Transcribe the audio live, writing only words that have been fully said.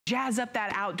jazz up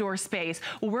that outdoor space.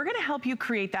 Well, we're gonna help you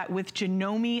create that with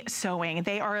Janome Sewing.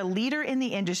 They are a leader in the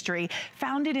industry,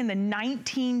 founded in the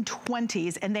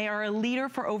 1920s, and they are a leader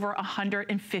for over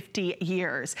 150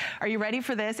 years. Are you ready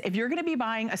for this? If you're gonna be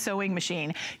buying a sewing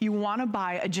machine, you wanna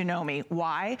buy a Janome.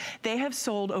 Why? They have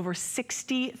sold over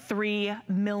 63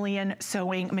 million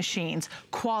sewing machines.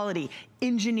 Quality,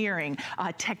 engineering,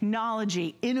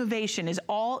 technology, innovation is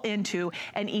all into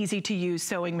an easy to use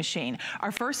sewing machine.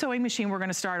 Our first sewing machine we're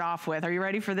gonna start off with, are you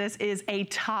ready for this, is a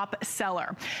top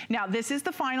seller. Now this is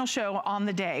the final show on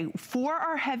the day. For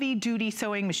our heavy duty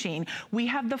sewing machine, we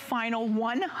have the final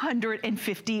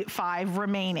 155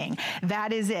 remaining.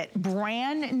 That is it,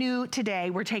 brand new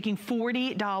today. We're taking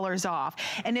 $40 off.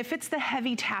 And if it's the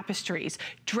heavy tapestries,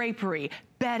 drapery,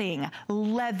 bedding,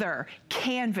 leather,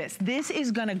 canvas, this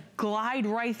is gonna glide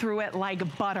right through it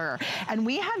like butter. And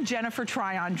we have Jennifer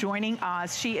Tryon joining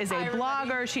us. She is a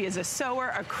blogger, she is a sewer,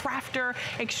 a crafter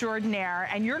extraordinaire,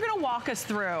 and you're gonna walk us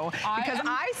through, because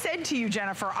I said to you,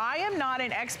 Jennifer, I am not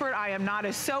an expert, I am not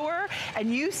a sewer,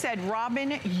 and you said,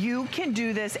 Robin, you can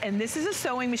do this, and this is a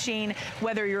sewing machine,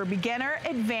 whether you're a beginner,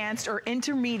 advanced, or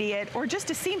intermediate, or just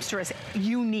a seamstress,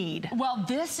 you need. Well,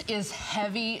 this is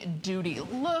heavy duty.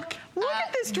 Look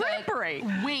at this drapery.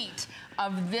 The weight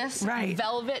of this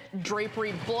velvet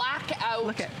drapery,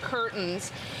 blackout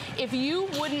curtains. If you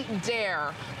wouldn't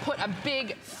dare put a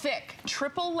big, thick,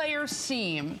 triple layer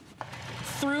seam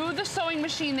through the sewing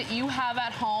machine that you have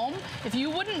at home, if you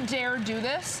wouldn't dare do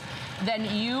this, then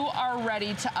you are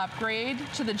ready to upgrade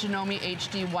to the Janome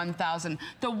HD 1000.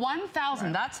 The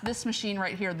 1000, that's this machine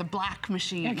right here, the black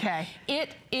machine. Okay.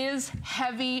 It is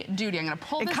heavy duty. I'm gonna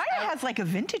pull this out. It kind of has like a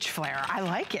vintage flair. I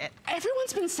like it.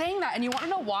 Everyone's been saying that, and you wanna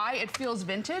know why it feels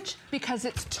vintage? Because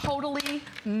it's totally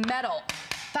metal.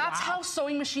 That's how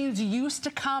sewing machines used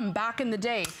to come back in the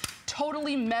day.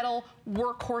 Totally metal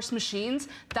workhorse machines.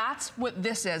 That's what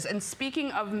this is. And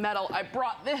speaking of metal, I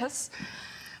brought this.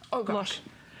 Oh gosh. Look.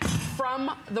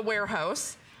 From the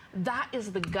warehouse. That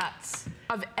is the guts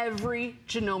of every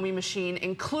Janome machine,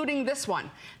 including this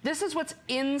one. This is what's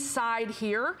inside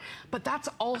here, but that's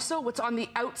also what's on the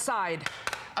outside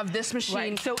of this machine.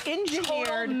 Right. So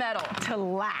engineered metal to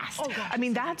last. Oh, gosh, I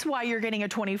mean, that's why you're getting a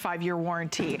 25-year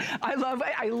warranty.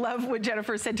 I love what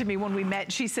Jennifer said to me when we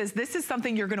met. She says, this is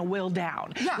something you're gonna will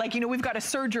down. Yeah. Like, you know, we've got a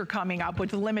serger coming up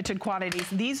with limited quantities.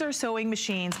 These are sewing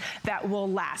machines that will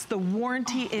last. The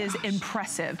warranty is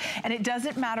impressive. And it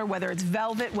doesn't matter whether it's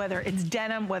velvet, whether it's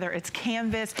denim, whether it's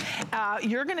canvas.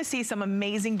 You're gonna see some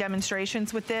amazing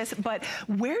demonstrations with this, but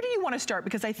where do you wanna start?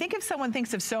 Because I think if someone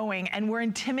thinks of sewing and we're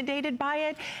intimidated by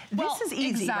it, this is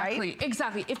easy, right?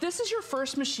 Exactly. If this is your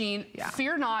first machine,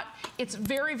 fear not. It's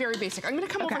very, very basic. I'm gonna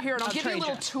come over here and I'll give you a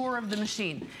little tour of the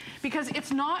machine, because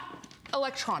it's not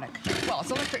electronic. Well, it's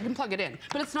electric, you can plug it in,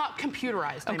 but it's not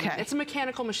computerized. I mean, it's a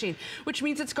mechanical machine, which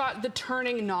means it's got the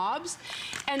turning knobs,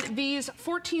 and these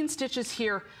 14 stitches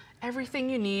here, everything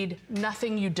you need,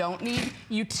 nothing you don't need.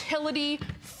 Utility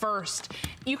first.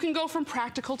 You can go from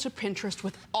practical to Pinterest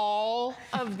with all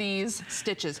of these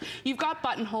stitches. You've got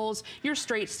buttonholes, your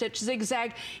straight stitch,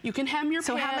 zigzag. You can hem your pants.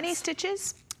 So how many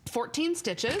stitches? 14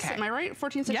 stitches, am I right?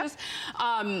 14 stitches?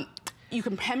 Yep. You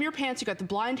can hem your pants, you've got the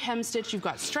blind hem stitch, you've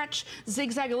got stretch,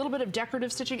 zigzag, a little bit of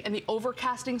decorative stitching, and the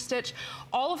overcasting stitch.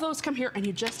 All of those come here, and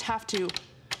you just have to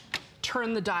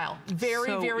turn the dial.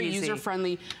 Very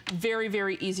user-friendly,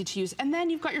 very easy to use. And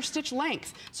then you've got your stitch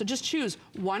length. So just choose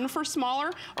 1 for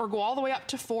smaller or go all the way up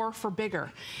to 4 for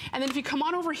bigger. And then if you come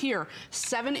on over here,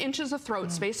 7 inches of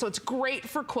throat space. So it's great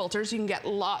for quilters. You can get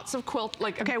lots of quilt,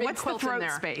 like a big what's quilt the throat in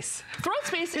there. space? Throat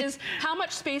space is how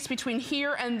much space between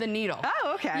here and the needle.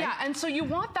 Oh, okay. Yeah, and so you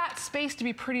want that space to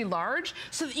be pretty large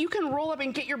so that you can roll up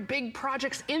and get your big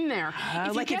projects in there.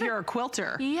 If you're a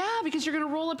quilter. Yeah, because you're gonna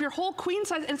roll up your whole queen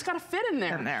size, and it's gotta fit in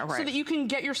there, so that you can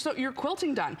get your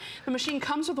quilting done. The machine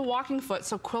comes with a walking foot,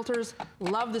 so quilters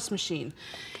love this machine.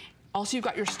 Also, you've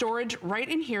got your storage right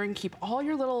in here and keep all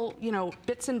your little, you know,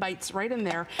 bits and bytes right in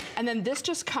there. And then this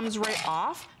just comes right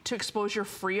off to expose your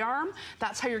free arm.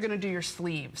 That's how you're gonna do your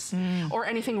sleeves or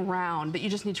anything round that you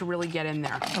just need to really get in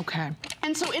there. Okay.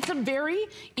 And so it's a very,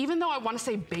 even though I wanna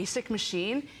say basic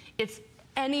machine, it's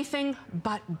anything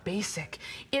but basic.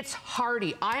 It's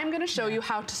hardy. I am gonna show you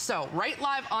how to sew right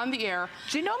live on the air.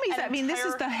 Janome's, I mean, this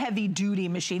is the heavy duty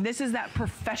machine. This is that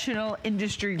professional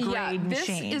industry grade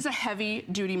machine. This is a heavy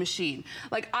duty machine.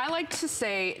 Like, I like to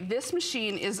say this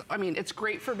machine is, I mean, it's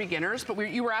great for beginners, but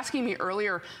you were asking me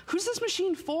earlier, who's this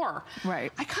machine for?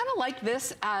 Right. I kind of like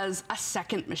this as a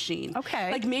second machine.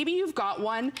 Okay. Like, maybe you've got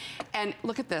one, and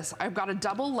look at this. I've got a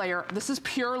double layer. This is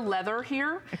pure leather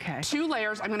here. Okay. 2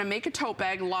 layers. I'm gonna make a tote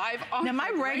bag live on now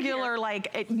my regular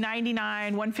like $99,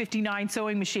 $159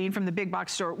 sewing machine from the big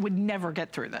box store would never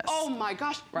get through this. Oh my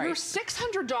gosh, your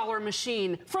 $600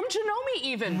 machine from Janome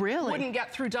even wouldn't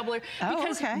get through double layer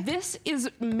because this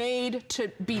is made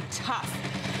to be tough.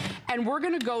 And we're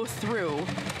gonna go through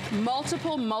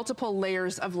multiple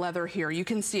layers of leather here. You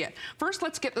can see it. First,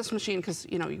 let's get this machine because,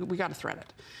 you know, we gotta thread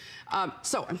it.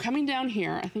 So I'm coming down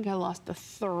here. I think I lost the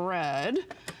thread.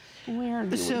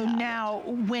 So now,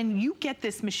 when you get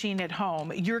this machine at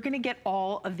home, you're gonna get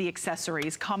all of the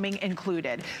accessories coming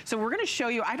included. So we're gonna show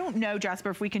you, I don't know, Jasper,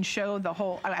 if we can show the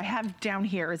whole, I have down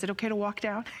here, is it okay to walk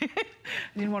down? I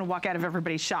didn't wanna walk out of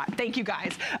everybody's shot. Thank you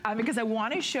guys, because I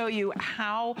wanna show you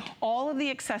how all of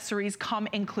the accessories come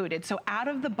included. So out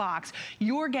of the box,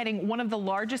 you're getting one of the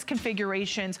largest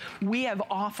configurations we have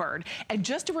offered. And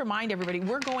just to remind everybody,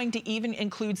 we're going to even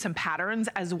include some patterns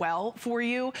as well for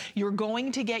you. You're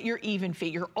going to get your even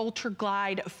feet, your ultra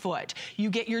glide foot. You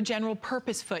get your general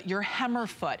purpose foot, your hemmer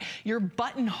foot, your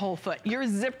buttonhole foot, your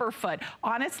zipper foot.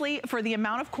 Honestly, for the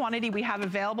amount of quantity we have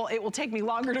available, it will take me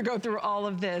longer to go through all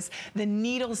of this. The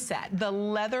needle set, the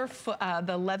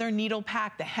leather needle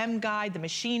pack, the hem guide, the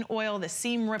machine oil, the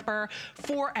seam ripper,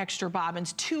 4 extra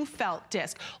bobbins, 2 felt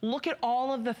disc. Look at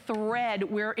all of the thread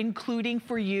we're including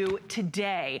for you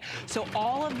today. So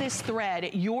all of this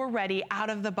thread, you're ready out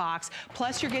of the box.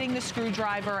 Plus you're getting the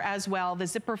screwdriver as well, the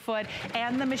zipper foot,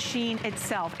 and the machine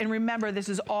itself. And remember, this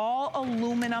is all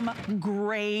aluminum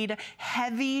grade,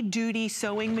 heavy duty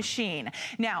sewing machine.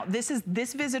 Now, this is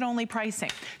this visit only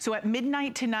pricing. So at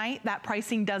midnight tonight, that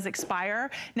pricing does expire.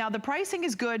 Now, the pricing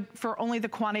is good for only the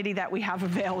quantity that we have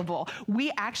available.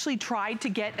 We actually tried to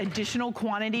get additional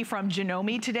quantity from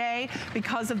Janome today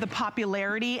because of the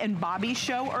popularity in Bobby's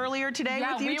show earlier today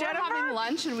with you, Jennifer. We were having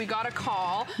lunch and we got a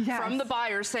call from the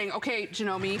buyers saying, okay,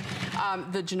 Janome,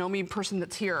 the Janome person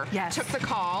that's here took the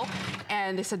call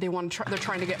and they said they want to they're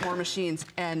trying to get more machines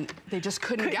and they just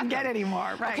couldn't get any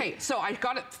more. Right. Okay, so I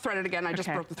got it threaded again. I just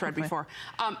broke the thread before.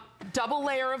 Double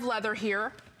layer of leather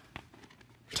here.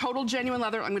 Total genuine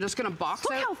leather. I'm just gonna box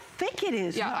out. Look how thick it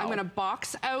is. Yeah, I'm gonna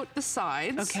box out the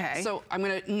sides. Okay. So I'm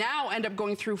gonna now end up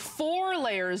going through 4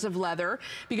 layers of leather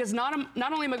because not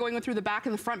only am I going through the back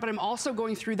and the front, but I'm also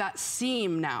going through that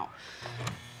seam now.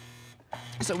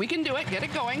 So we can do it, get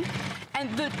it going.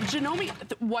 And the Janome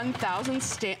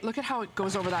 1000 look at how it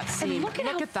goes over that seam. And look at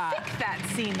how thick that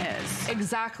seam is.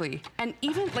 Exactly. And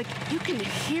even like you can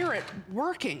hear it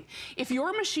working. If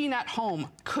your machine at home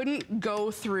couldn't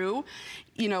go through,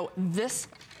 you know, this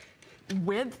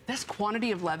width, this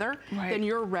quantity of leather, then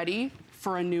you're ready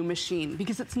for a new machine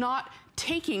because it's not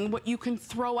taking what you can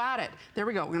throw at it. There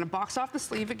we go. We're gonna box off the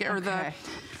sleeve again, or the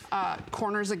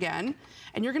corners again.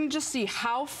 And you're gonna just see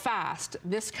how fast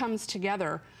this comes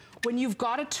together when you've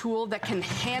got a tool that can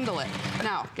handle it.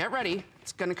 Now, get ready.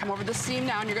 It's gonna come over the seam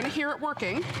now and you're gonna hear it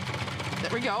working.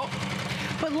 There we go.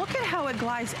 But look at how it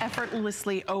glides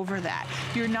effortlessly over that.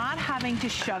 You're not having to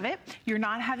shove it. You're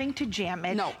not having to jam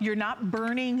it. No. You're not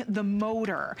burning the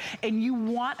motor. And you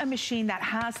want a machine that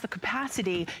has the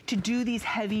capacity to do these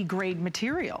heavy grade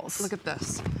materials. Look at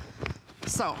this.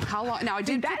 So how long? Now I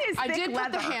did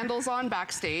put the handles on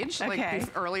backstage like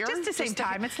earlier. Just to save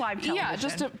time. It's live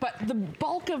television. Yeah, but the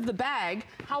bulk of the bag.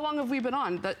 How long have we been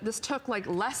on? This took like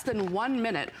less than 1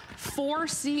 minute. 4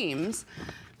 seams,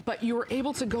 but you were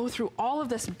able to go through all of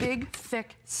this big,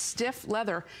 thick, stiff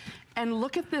leather, and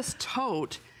look at this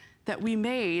tote that we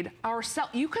made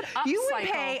ourselves. You could upcycle. You would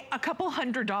pay a couple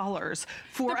 $100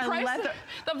 for a leather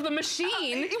of the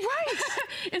machine. Right.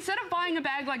 Instead of buying a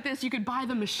bag like this, you could buy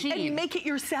the machine and make it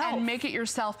yourself. And make it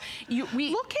yourself.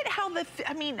 Look at how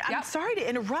I mean, I'm sorry to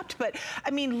interrupt, but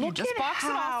I mean, look at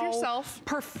how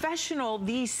professional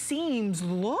these seams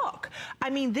look. I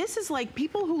mean, this is like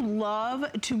people who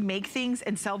love to make things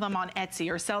and sell them on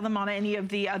Etsy or sell them on any of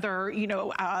the other, you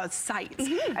know, sites.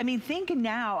 I mean, think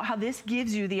now how this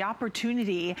gives you the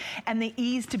opportunity and the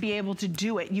ease to be able to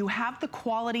do it. You have the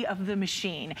quality of the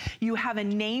machine. You have a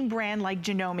name brand like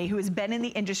Janome who has been in the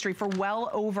industry for well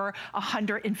over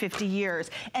 150 years.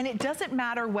 And it doesn't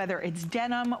matter whether it's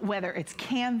denim, whether it's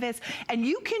canvas, and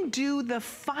you can do the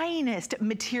finest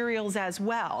materials as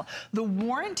well. The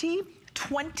warranty,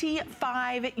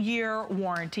 25-year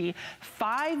warranty,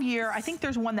 5-year, I think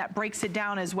there's one that breaks it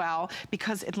down as well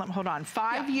because, hold on,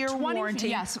 5-year warranty.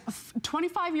 Yes,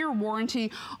 25-year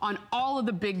warranty on all of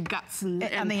the big guts and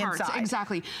on the parts. inside.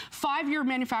 Exactly. 5-year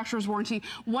manufacturer's warranty,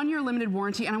 1-year limited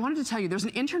warranty, and I wanted to tell you, there's an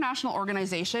international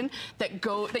organization that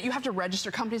you have to register,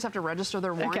 companies have to register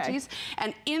their warranties,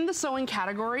 and in the sewing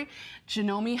category,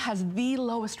 Janome has the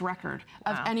lowest record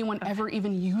of anyone ever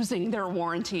even using their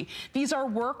warranty. These are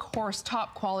workhorse most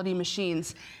top quality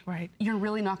machines, you're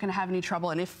really not gonna have any trouble.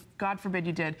 And if, God forbid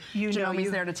you did, Janome's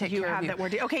there to take care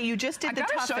of you. Okay, you just did the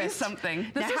toughest. I gotta show you something.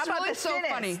 This is really so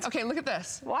funny. Okay, look at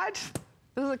this. What?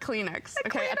 This is a Kleenex,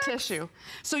 a tissue.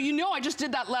 So you know I just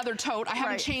did that leather tote. I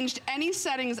haven't changed any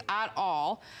settings at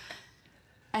all.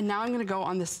 And now I'm gonna go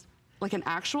on this, like an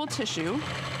actual tissue.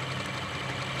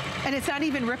 And it's not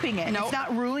even ripping it. Nope. It's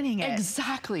not ruining it.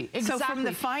 Exactly. So from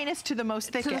the finest to the most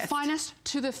thickest. To the finest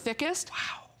to the thickest.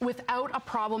 Wow. Without a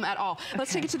problem at all. Okay.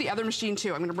 Let's take it to the other machine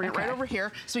too. I'm gonna bring it right over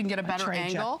here so we can get a better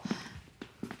angle.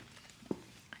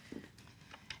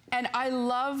 And I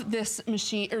love this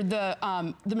machine, or the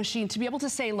machine, to be able to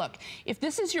say, look, if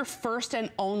this is your first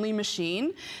and only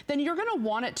machine, then you're gonna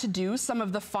want it to do some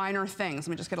of the finer things.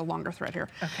 Let me just get a longer thread here.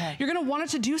 Okay. You're gonna want it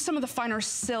to do some of the finer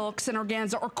silks and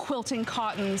organza or quilting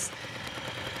cottons.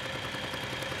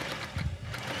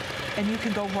 And you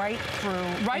can go right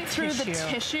through the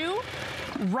tissue,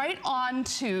 right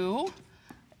onto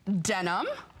denim.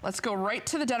 Let's go right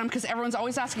to the denim, because everyone's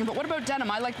always asking, but what about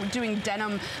denim? I like doing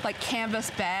denim, like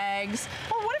canvas bags.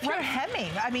 Well, what if you're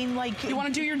hemming? I mean, like... You want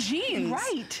to do your jeans.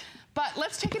 Right. But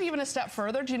let's take it even a step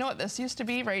further. Do you know what this used to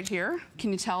be right here?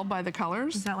 Can you tell by the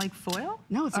colors? Is that like foil?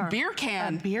 No, it's a beer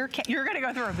can. A beer can? You're going to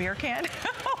go through a beer can?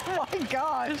 Oh my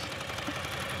gosh.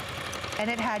 And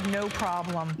it had no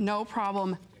problem. No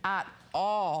problem at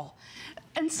all.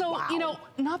 And so, you know,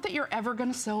 not that you're ever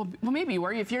gonna sew, well, maybe you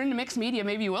are. If you're into mixed media,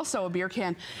 maybe you will sew a beer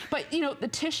can. But, you know, the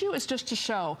tissue is just to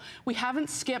show we haven't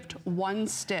skipped one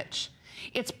stitch.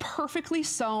 It's perfectly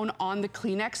sewn on the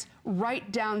Kleenex,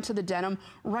 right down to the denim,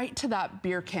 right to that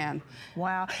beer can.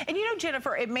 Wow. And you know,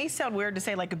 Jennifer, it may sound weird to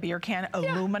say like a beer can,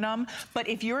 aluminum, but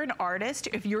if you're an artist,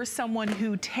 if you're someone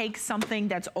who takes something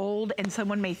that's old and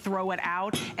someone may throw it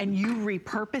out and you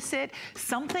repurpose it,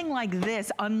 something like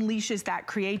this unleashes that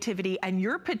creativity and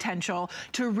your potential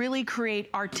to really create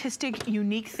artistic,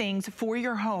 unique things for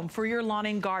your home, for your lawn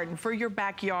and garden, for your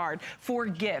backyard, for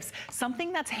gifts.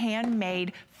 Something that's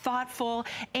handmade, thoughtful,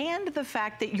 and the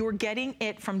fact that you're getting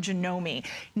it from Janome.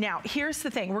 Now, here's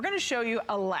the thing. We're gonna show you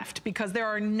a left because there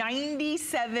are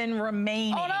 97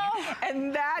 remaining. Oh no!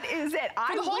 And that is it.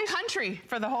 For the whole country.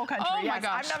 For the whole country, yes. My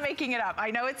gosh. I'm not making it up. I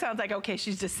know it sounds like, okay,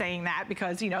 she's just saying that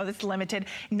because, you know, it's limited.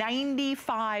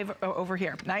 95 over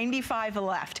here, 95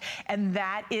 left. And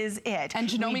that is it. And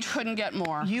Janome couldn't get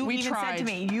more. We even said to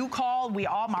me, you called,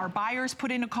 our buyers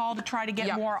put in a call to try to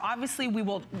get more. Obviously, we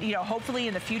will, you know, hopefully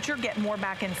in the future, get more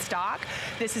back in stock.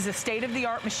 This is a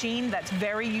state-of-the-art machine that's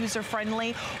very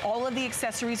user-friendly. All of the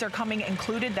accessories are coming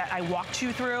included that I walked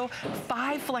you through.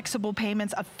 5 flexible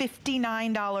payments of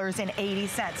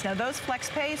 $59.80. Now those flex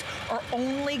pays are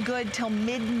only good till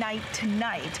midnight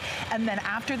tonight. And then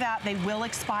after that, they will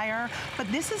expire. But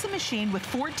this is a machine with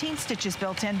 14 stitches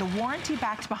built in, the warranty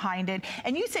backed behind it.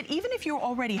 And you said even if you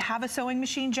already have a sewing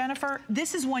machine, Jennifer,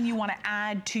 this is one you want to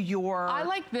add to your I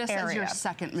like this as your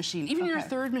second machine, even your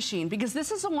third machine, because this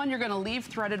is the one you're going to leave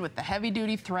threaded with the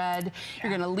heavy-duty thread. You're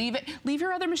going to leave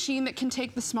your other machine that can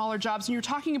take the smaller jobs, and you're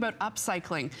talking about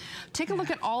upcycling. Take a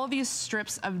look at all of these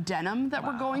strips of denim that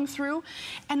we're going through,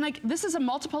 and like this is a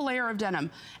multiple layer of denim,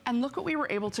 and look what we were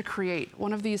able to create.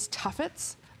 One of these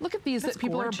tuffets. Look at these that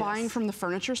people are buying from the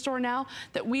furniture store now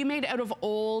that we made out of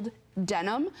old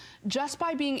denim just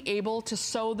by being able to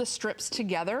sew the strips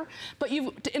together. But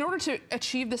in order to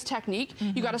achieve this technique,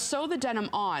 you got to sew the denim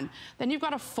on, then you've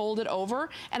got to fold it over,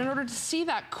 and in order to see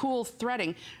that cool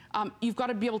threading, you've got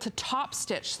to be able to top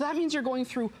stitch. So that means you're going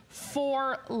through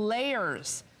 4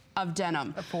 layers of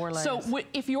denim. 4 layers. So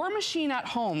if your machine at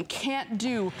home can't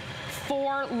do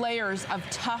 4 layers of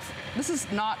tough, this is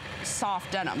not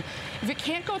soft denim. If it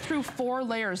can't go through 4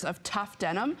 layers of tough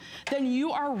denim, then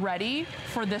you are ready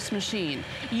for this machine.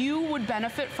 You would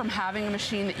benefit from having a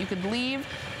machine that you could leave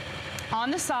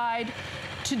on the side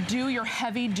to do your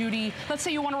heavy duty, let's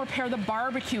say you want to repair the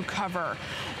barbecue cover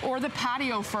or the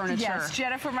patio furniture. Yes,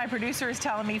 Jennifer, my producer, is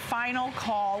telling me final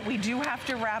call. We do have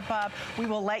to wrap up. We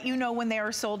will let you know when they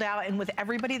are sold out, and with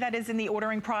everybody that is in the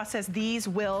ordering process, these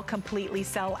will completely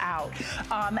sell out.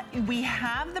 We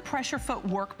have the pressure foot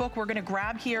workbook we're going to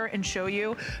grab here and show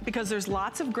you because there's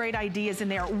lots of great ideas in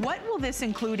there. What will this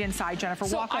include inside, Jennifer?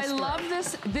 Walk us through. I love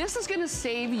this. This is going to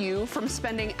save you from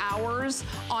spending hours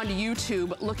on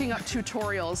YouTube looking up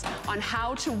tutorials on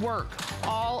how to work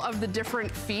all of the different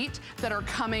feet that are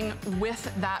coming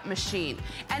with that machine,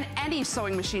 and any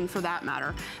sewing machine for that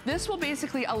matter. This will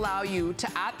basically allow you to,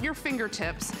 at your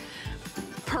fingertips,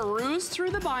 peruse through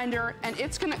the binder, and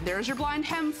it's gonna, there's your blind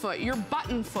hem foot, your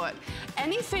button foot,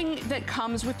 anything that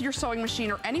comes with your sewing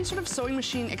machine or any sort of sewing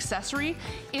machine accessory,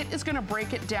 it is gonna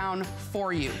break it down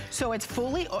for you. So it's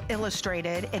fully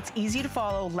illustrated, it's easy to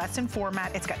follow, lesson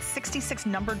format, it's got 66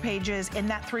 numbered pages in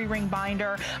that 3-ring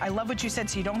binder. I love what you said,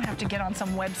 so you don't have to get on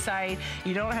some website,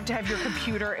 you don't have to have your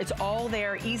computer, it's all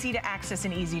there, easy to access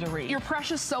and easy to read. Your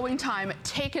precious sewing time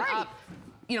taken up,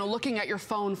 you know, looking at your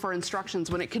phone for instructions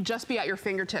when it could just be at your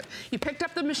fingertip. You picked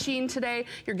up the machine today,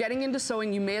 you're getting into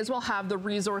sewing, you may as well have the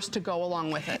resource to go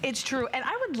along with it. It's true, and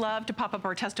I would love to pop up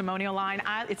our testimonial line.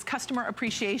 It's Customer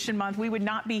Appreciation Month. We would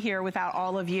not be here without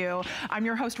all of you. I'm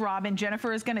your host, Robin.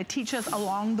 Jennifer is gonna teach us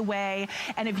along the way,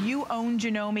 and if you own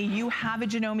Janome, you have a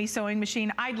Janome sewing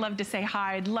machine, I'd love to say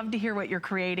hi. I'd love to hear what you're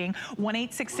creating.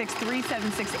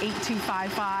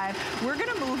 1-866-376-8255. We're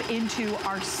gonna move into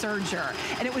our serger,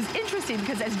 and it was interesting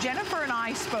because as Jennifer and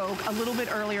I spoke a little bit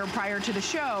earlier prior to the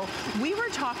show, we were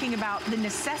talking about the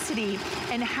necessity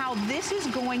and how this is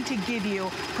going to give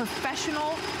you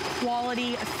professional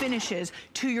quality finishes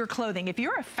to your clothing. If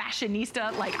you're a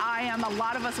fashionista like I am, a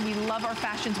lot of us, we love our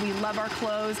fashions, we love our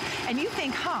clothes, and you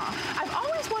think, I've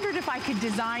always wondered if I could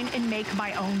design and make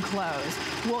my own clothes.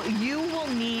 Well, you will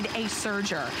need a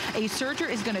serger. A serger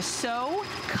is gonna sew,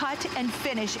 cut, and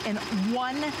finish in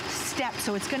one step,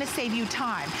 so it's gonna save you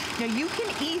time. Now, you can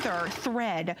either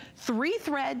thread 3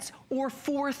 threads or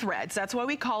 4 threads. That's why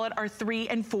we call it our 3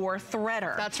 and 4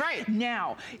 threader. That's right.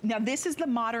 Now this is the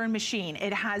modern machine.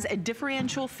 It has a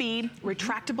differential feed,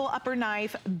 retractable upper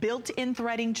knife, built-in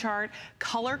threading chart,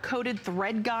 color-coded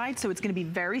thread guide, so it's gonna be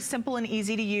very simple and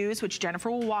easy to use, which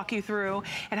Jennifer will walk you through.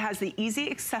 It has the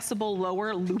easy accessible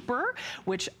lower looper,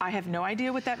 which I have no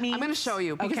idea what that means. I'm gonna show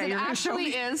you, because it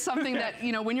actually is something that,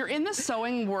 you know, when you're in the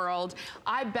sewing world,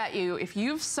 I bet you, if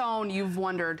you've sewn, you've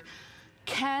wondered,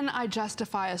 can I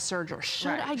justify a serger?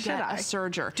 Should I get a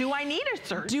serger? Do I need a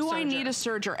serger? Do I need a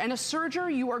serger? And a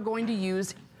serger you are going to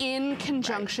use in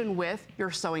conjunction with your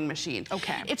sewing machine.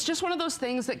 Okay. It's just one of those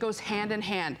things that goes hand in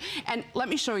hand. And let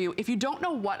me show you, if you don't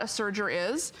know what a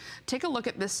serger is, take a look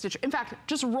at this stitch. In fact,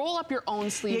 just roll up your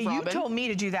own sleeve, Robin. You told me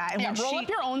to do that. And roll up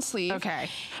your own sleeve. Okay.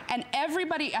 And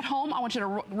everybody at home, I want you to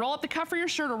roll up the cuff of your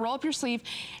shirt or roll up your sleeve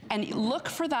and look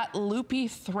for that loopy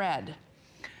thread.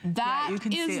 That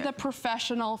is the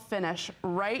professional finish,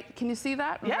 right? Can you see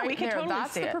that? Yeah, right we can there. totally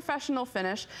That's see the it. professional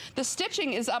finish. The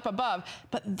stitching is up above,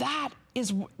 but that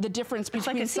is the difference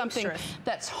between like something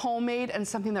that's homemade and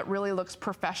something that really looks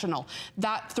professional.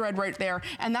 That thread right there.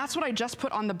 And that's what I just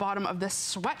put on the bottom of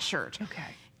this sweatshirt.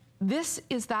 Okay. This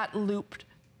is that looped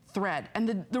thread.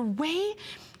 And the way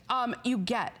you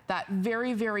get that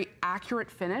very, very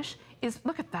accurate finish is,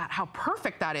 look at that, how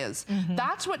perfect that is.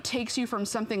 That's what takes you from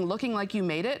something looking like you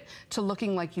made it to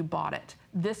looking like you bought it.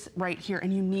 This right here,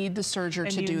 and you need the serger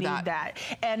to do that.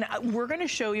 And we're gonna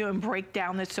show you and break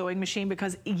down the sewing machine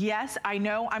because yes, I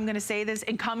know I'm gonna say this,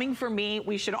 and coming from me,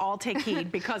 we should all take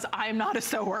heed because I am not a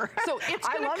sewer. So it's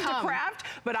I love to craft,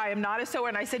 but I am not a sewer.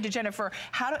 And I said to Jennifer,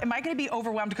 am I gonna be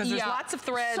overwhelmed because there's lots of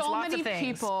threads, lots of things. So many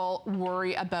people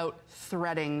worry about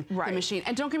threading the machine.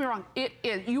 And don't get me wrong,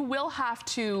 you will have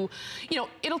to, you know,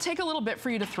 it'll take a little bit for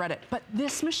you to thread it, but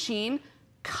this machine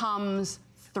comes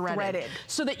threaded,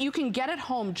 so that you can get it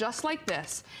home just like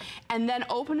this and then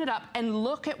open it up and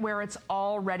look at where it's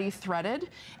already threaded.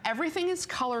 Everything is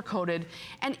color coded,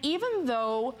 and even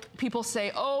though people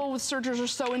say, oh, sergers are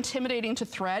so intimidating to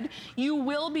thread, you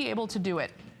will be able to do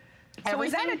it. So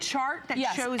is that a chart that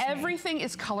shows me? Everything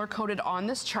is color-coded on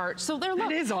this chart. So there, look,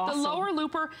 that is awesome. The lower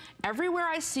looper, everywhere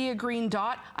I see a green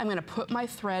dot, I'm gonna put my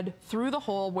thread through the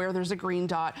hole where there's a green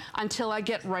dot until I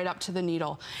get right up to the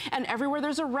needle. And everywhere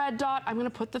there's a red dot, I'm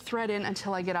gonna put the thread in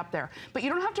until I get up there. But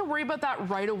you don't have to worry about that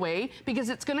right away because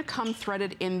it's gonna come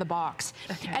threaded in the box.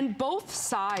 And both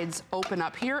sides open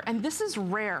up here, and this is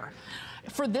rare.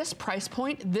 For this price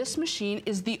point, this machine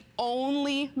is the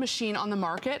only machine on the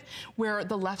market where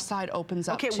the left side opens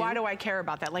up. Okay, why do I care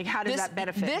about that? Like, how does that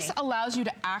benefit me? This allows you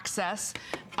to access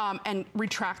and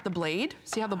retract the blade.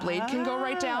 See how the blade can go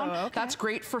right down? That's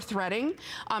great for threading.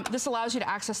 This allows you to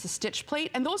access the stitch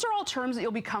plate, and those are all terms that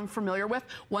you'll become familiar with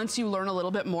once you learn a little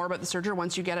bit more about the serger,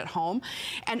 once you get it home.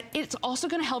 And it's also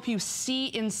gonna help you see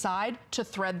inside to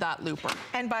thread that looper.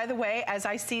 And by the way, as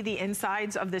I see the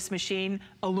insides of this machine,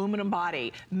 aluminum body,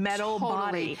 metal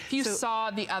body. If you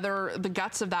saw the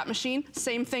guts of that machine,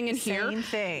 same thing in here. Same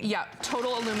thing. Yeah,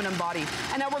 total aluminum body.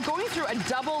 And now we're going through a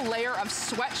double layer of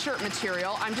sweatshirt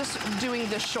material. I'm just doing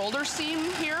the shoulder seam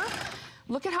here.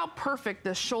 Look at how perfect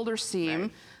this shoulder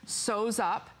seam sews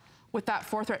up with that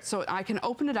 4 thread. So I can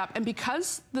open it up, and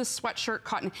because the sweatshirt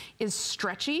cotton is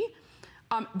stretchy,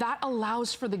 that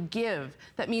allows for the give.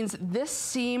 That means this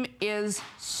seam is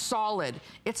solid.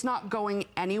 It's not going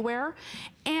anywhere.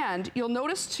 And you'll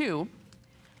notice too,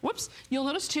 you'll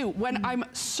notice too, when I'm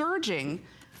serging,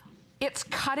 it's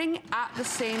cutting at the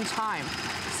same time.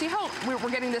 See how we're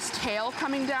getting this tail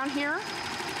coming down here?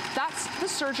 That's the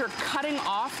serger cutting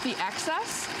off the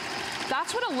excess.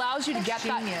 That's what allows you to get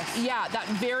that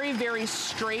very, very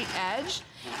straight edge.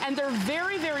 And they're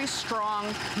very, very strong,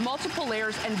 multiple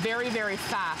layers, and very, very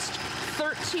fast.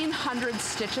 1,300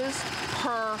 stitches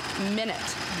per minute.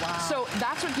 Wow. So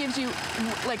that's what gives you,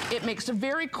 like, it makes a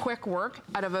very quick work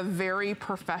out of a very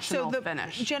professional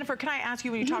finish. Jennifer, can I ask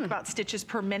you, when you talk about stitches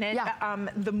per minute,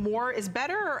 the more is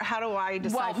better, or how do I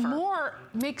decipher? Well, more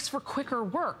makes for quicker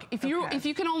work. If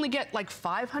you can only get like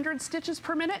 500 stitches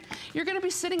per minute, you're gonna be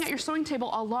sitting at your sewing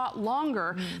table a lot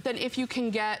longer than if you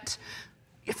can get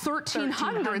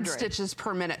 1,300 stitches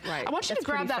per minute. Right. I want you to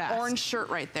grab that orange shirt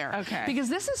right there. Okay. Because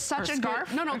this is such a good,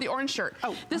 the orange shirt.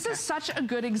 Oh, this is such a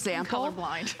good example. I'm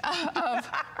colorblind.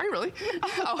 Are you really?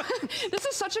 Oh, this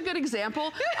is such a good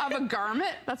example of a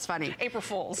garment. That's funny. April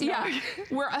Fools. Yeah.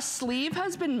 Where a sleeve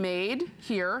has been made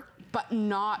here, but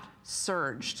not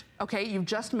serged. Okay, you've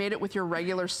just made it with your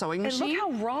regular sewing machine. And look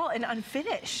how raw and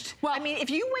unfinished. Well, I mean, if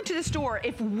you went to the store,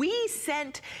 if we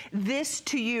sent this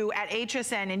to you at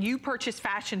HSN and you purchased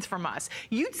fashions from us,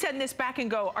 you'd send this back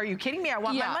and go, are you kidding me? I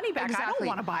want my money back. I don't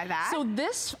want to buy that. So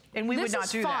this, and we would not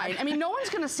do that. I mean, no one's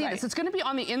going to see this. It's going to be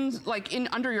on the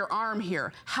under your arm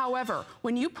here. However,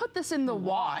 when you put this in the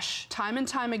wash time and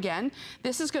time again,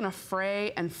 this is going to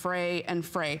fray and fray and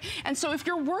fray. And so if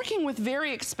you're working with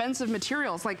very expensive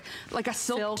materials like a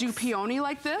silk peony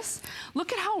like this,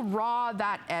 look at how raw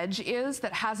that edge is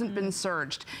that hasn't been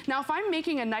serged. Now, if I'm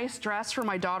making a nice dress for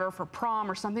my daughter for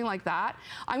prom or something like that,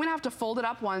 I'm gonna have to fold it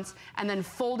up once and then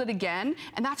fold it again,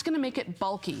 and that's gonna make it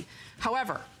bulky.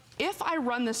 However, if I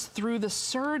run this through the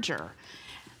serger,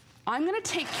 I'm gonna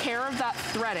take care of that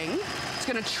threading. It's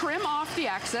gonna trim off the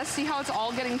excess. See how it's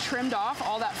all getting trimmed off?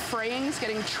 All that fraying is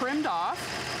getting trimmed off.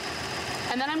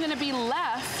 And then I'm gonna be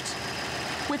left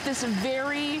with this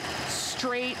very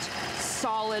straight,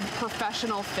 solid,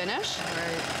 professional finish.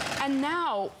 Right. And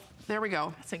now, there we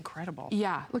go. That's incredible.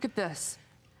 Yeah, look at this.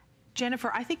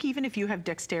 Jennifer, I think even if you have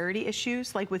dexterity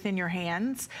issues, like within your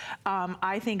hands,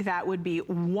 I think that would be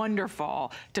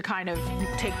wonderful to kind of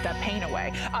take the pain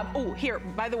away. Oh, here,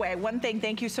 by the way, one thing,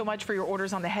 thank you so much for your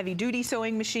orders on the heavy duty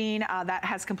sewing machine. That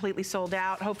has completely sold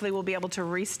out. Hopefully we'll be able to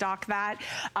restock that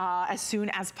as soon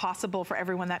as possible for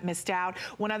everyone that missed out.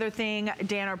 One other thing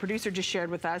Dan, our producer, just shared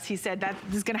with us, he said that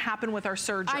is gonna happen with our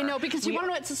serger. I know, because you wanna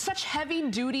know, it's such heavy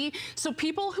duty, so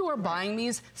people who are buying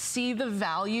these see the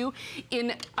value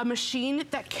in a machine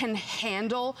that can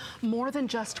handle more than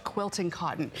just quilting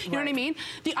cotton. You know what I mean?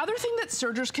 The other thing that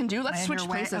sergers can do, let's switch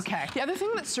places. Okay. The other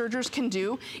thing that sergers can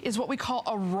do is what we call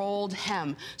a rolled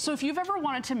hem. So if you've ever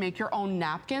wanted to make your own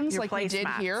napkins, like we did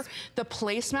here, the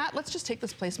placemat, let's just take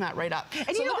this placemat right up.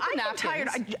 And so you know, I'm tired.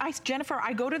 Jennifer,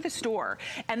 I go to the store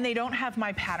and they don't have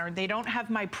my pattern, they don't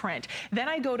have my print. Then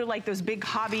I go to like those big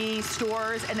hobby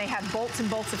stores and they have bolts and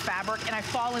bolts of fabric and I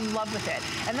fall in love with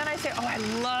it. And then I say, oh, I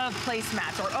love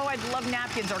placemats, or oh, I love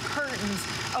napkins or curtains.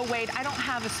 Oh wait, I don't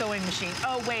have a sewing machine.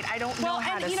 Oh wait, I don't know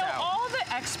how to sew. And you know, all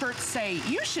the experts say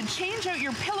you should change out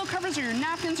your pillow covers or your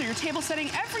napkins or your table setting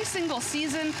every single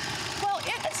season. Well,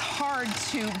 it is hard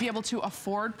to be able to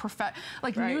afford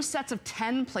new sets of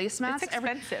 10 placemats. It's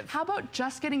expensive. How about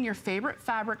just getting your favorite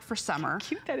fabric for summer,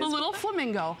 the little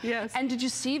flamingo? Yes. And did you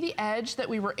see the edge that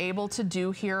we were able to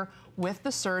do here with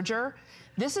the serger?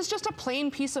 This is just a plain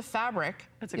piece of fabric.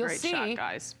 That's a great shot,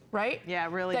 guys. Right? Yeah,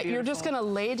 really that beautiful. You're just gonna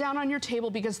lay down on your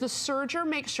table because the serger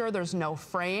makes sure there's no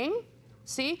fraying,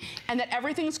 see? And that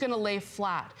everything's gonna lay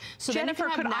flat. So Jennifer, then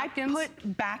you can have could I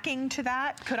put backing to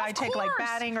that? Could I take like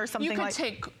batting or something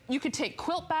You could take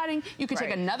quilt batting, you could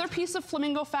take another piece of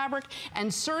flamingo fabric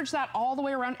and serge that all the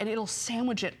way around and it'll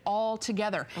sandwich it all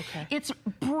together. Okay. It's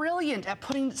brilliant at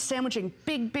sandwiching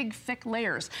big, big, thick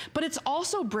layers, but it's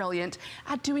also brilliant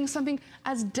at doing something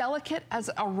as delicate as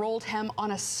a rolled hem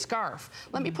on a scarf.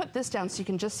 Let me put this down so you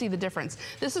can just see the difference.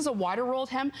 This is a wider rolled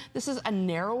hem, this is a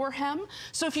narrower hem.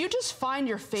 So if you just find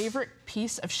your favorite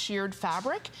piece of sheared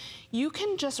fabric, you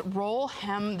can just roll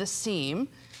hem the seam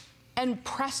and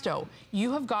presto,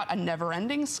 you have got a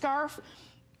never-ending scarf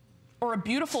or a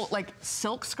beautiful like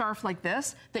silk scarf like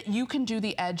this that you can do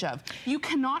the edge of. You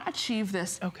cannot achieve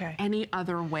this any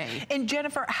other way. And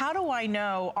Jennifer, how do I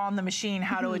know on the machine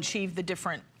how to achieve the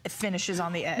different finishes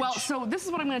on the edge? Well, so this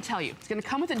is what I'm gonna tell you. It's gonna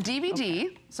come with a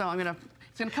DVD. So I'm gonna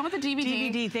It's gonna come with a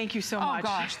DVD. DVD, thank you so much. Oh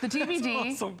gosh, the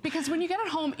DVD. Awesome. Because when you get it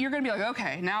home, you're gonna be like,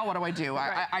 okay, now what do I do?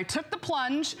 Right. I took the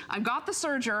plunge, I've got the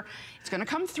serger. It's gonna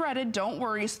come threaded, don't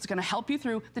worry. It's gonna help you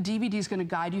through. The DVD is gonna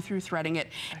guide you through threading it.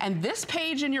 And this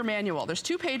page in your manual, there's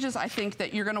 2 pages I think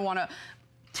that you're gonna wanna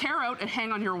tear out and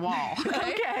hang on your wall,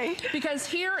 okay? Okay. Because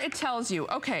here it tells you,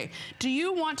 okay, do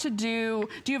you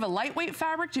have a lightweight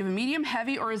fabric, do you have a medium,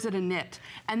 heavy, or is it a knit?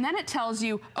 And then it tells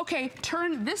you, okay,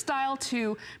 turn this dial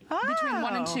to between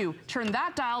 1 and 2. Turn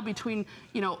that dial between,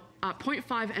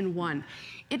 0.5 and 1.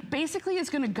 It basically is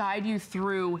gonna guide you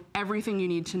through everything you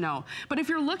need to know. But if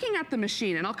you're looking at the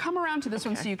machine, and I'll come around to this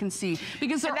one so you can see,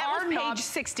 because there are knobs. Page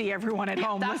 60, everyone at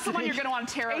home. That's the one you're gonna wanna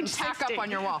tear out and tack up on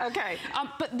your wall. Okay.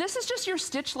 But this is just your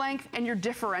stitch length and your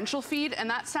differential feed, and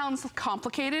that sounds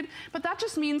complicated, but that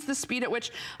just means the speed at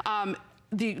which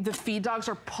the feed dogs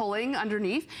are pulling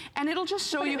underneath, and it'll just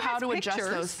show you how to adjust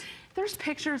those. There's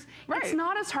pictures. Right. It's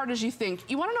not as hard as you think.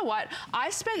 You want to know what? I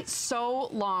spent so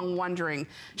long wondering,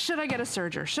 should I get a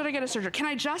serger? Should I get a serger? Can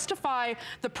I justify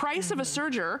the price of a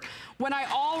serger when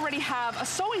I already have a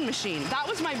sewing machine? That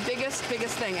was my biggest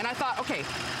thing. And I thought, okay,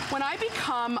 when I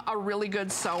become a really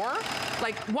good sewer,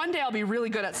 like one day I'll be really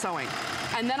good at sewing,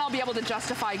 and then I'll be able to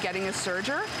justify getting a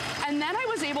serger. And then I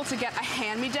was able to get a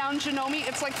hand-me-down Janome.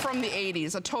 It's like from the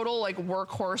 80s, a total like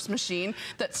workhorse machine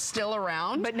that's still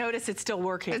around. But notice it's still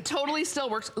working. It totally still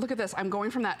works. Look at this. I'm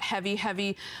going from that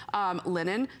heavy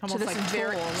linen to this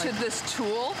to this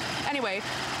tool. Anyway,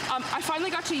 I finally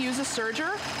got to use a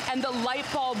serger, and the light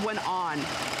bulb went on.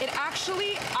 It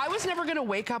actually, I was never going to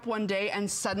wake up one day and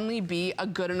suddenly be a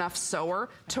good enough sewer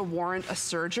to warrant a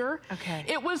serger. Okay.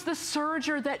 It was the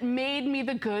serger that made me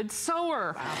the good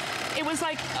sewer. Wow. It was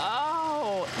like,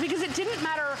 oh, because it didn't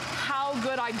matter how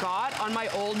good I got on my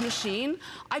old machine,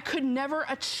 I could never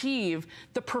achieve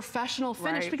the professional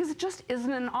finish because it just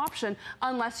isn't an option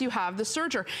unless you have the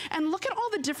serger. And look at all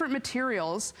the different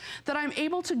materials that I'm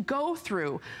able to go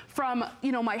through, from,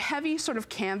 my heavy sort of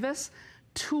canvas,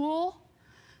 tulle,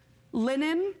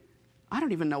 linen. I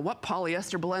don't even know what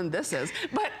polyester blend this is,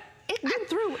 but it went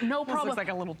through no problem. This looks like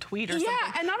a little tweed or something.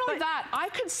 Yeah, and not only that, I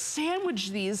could sandwich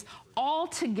these all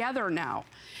together now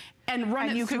and run it through.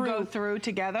 And you could go through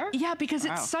together? Yeah, because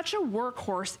it's such a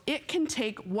workhorse, it can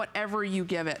take whatever you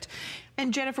give it.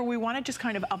 And Jennifer, we want to just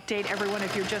kind of update everyone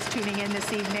if you're just tuning in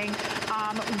this evening.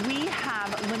 We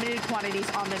have limited quantities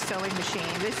on this sewing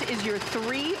machine. This is your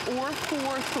 3 or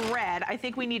 4 thread. I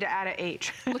think we need to add a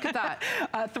H. Look at that.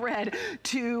 Thread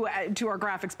to our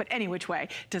graphics, but any which way,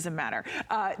 doesn't matter.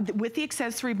 With the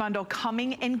accessory bundle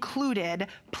coming included,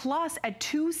 plus at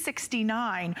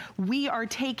 $269, we are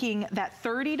taking that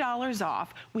 $30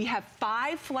 off. We have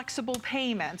 5 flexible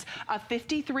payments of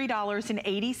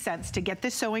 $53.80 to get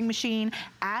this sewing machine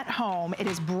at home. It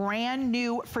is brand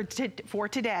new for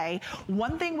today.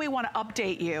 One thing we want to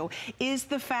update you is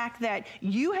the fact that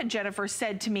you had, Jennifer,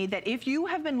 said to me that if you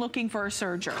have been looking for a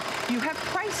serger, you have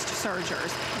priced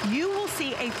sergers, you will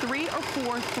see a 3 or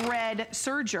 4 thread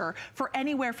serger for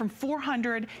anywhere from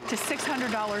 $400 to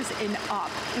 $600 and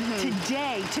up.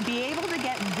 Today, to be able to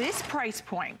get this price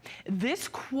point, this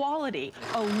quality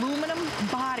aluminum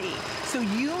body, so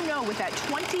with that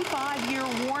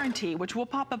 25-year warranty, which we'll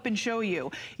pop up and show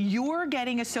you, you're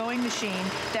getting a sewing machine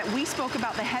that we spoke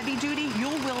about, the heavy duty,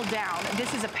 you'll will down.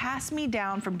 This is a pass me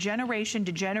down from generation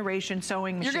to generation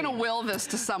sewing machine. You're gonna will this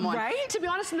to someone. Right? To be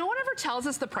honest, no one ever tells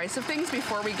us the price of things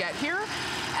before we get here.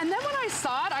 And then when I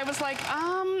saw it, I was like,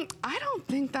 I don't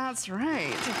think that's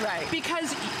right. Right.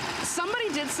 Because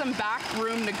somebody did some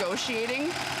backroom negotiating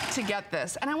to get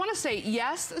this. And I wanna say,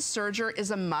 yes, the serger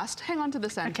is a must. Hang on to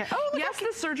this end. Okay. Oh, yes,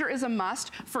 the serger is a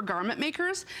must for garment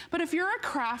makers, but if you're a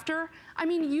crafter, I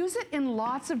mean, use it in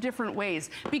lots of different ways.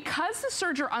 Because the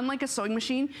serger, unlike a sewing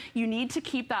machine, you need to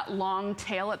keep that long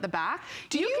tail at the back.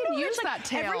 You can use that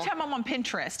tail. Every time I'm on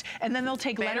Pinterest, and then they'll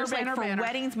take letters for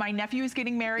weddings. My nephew is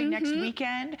getting married next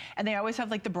weekend, and they always have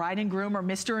like the bride and groom or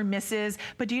Mr. and Mrs.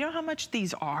 But do you know how much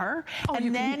these are? Oh,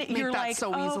 and then you're like,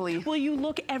 so easily. Well, you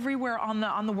look everywhere on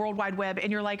the World Wide Web,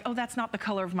 and you're like, oh, that's not the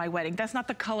color of my wedding. That's not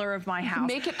the color of my house.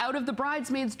 Make it out of the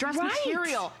bridesmaid's dress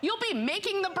material. You'll be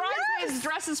making the bridesmaids'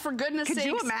 dresses, for goodness sakes. Could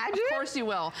you imagine? Of course you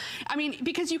will. I mean,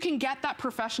 because you can get that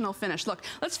professional finish. Look,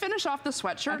 let's finish off the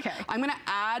sweatshirt. sweatshirt. Okay. I'm gonna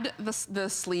add the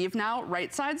sleeve now,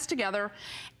 right sides together.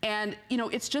 And you know,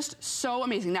 it's just so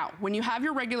amazing. Now, when you have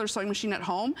your regular sewing machine at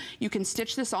home, you can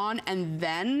stitch this on and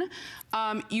then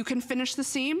you can finish the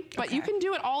seam, but you can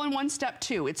do it all in one step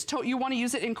too. You wanna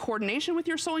use it in coordination with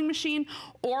your sewing machine,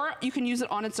 or you can use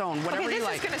it on its own, whatever you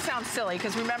like. This is gonna sound silly,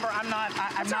 because remember, I'm not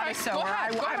a sewer.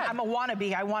 I'm a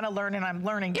wannabe. I wanna learn, and I'm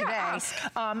learning today.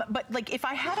 But like, if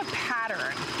I had a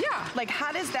pattern, like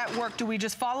how does that work? Do we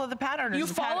just follow the pattern? Or you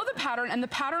follow the pattern, and the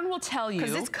pattern will tell you.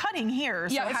 Because it's cutting here,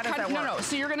 so how does that work? No,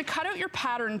 so you're gonna cut out your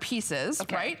pattern pieces,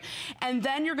 right? And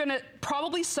then you're gonna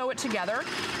probably sew it together,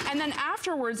 and then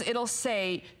afterwards it'll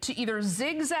say to either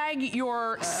zigzag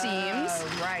your seams,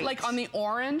 like on the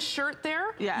orange shirt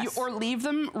there, or leave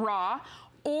them raw,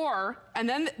 and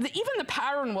then even the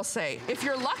pattern will say, if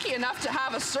you're lucky enough to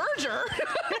have a serger,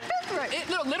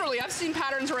 literally I've seen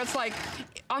patterns where it's like,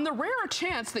 on the rare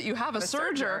chance that you have a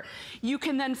serger, you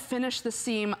can then finish the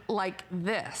seam like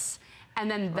this. And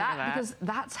then because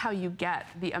that's how you get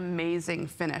the amazing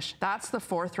finish. That's the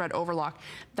 4-thread overlock.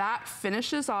 That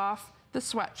finishes off the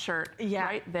sweatshirt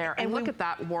right there. And look at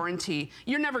that warranty.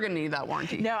 You're never gonna need that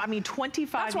warranty. No, I mean,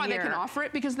 25 That's why they can offer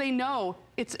it, because they know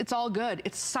it's all good.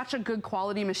 It's such a good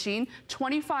quality machine.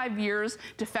 25 years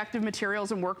defective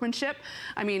materials and workmanship.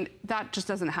 I mean, that just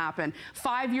doesn't happen.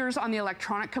 5 years on the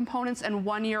electronic components and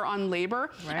 1 year on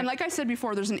labor. And like I said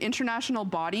before, there's an international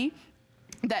body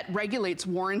that regulates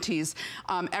warranties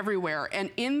everywhere. And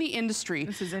in the industry,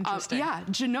 this is interesting.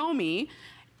 Janome,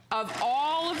 of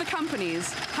all of the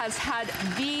companies, has had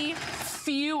the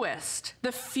fewest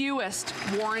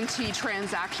warranty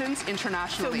transactions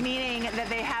internationally. So meaning that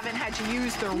they haven't had to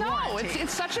use their warranty. No,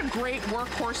 it's such a great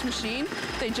workhorse machine,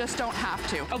 they just don't have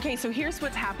to. Okay, so here's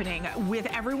what's happening. With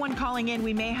everyone calling in,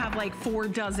 we may have like 4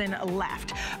 dozen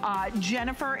left.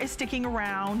 Jennifer is sticking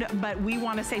around, but we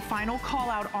want to say final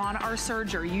call out on our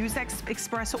serger. Use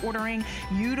express ordering,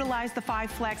 utilize the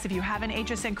 5 Flex. If you have an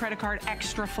HSN credit card,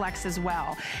 extra Flex as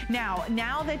well.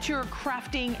 Now that you're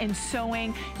crafting and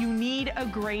sewing, you need a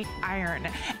great iron.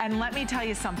 And let me tell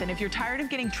you something, if you're tired of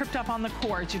getting tripped up on the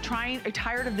cords, you're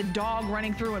tired of the dog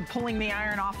running through and pulling the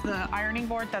iron off the ironing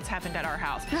board, that's happened at our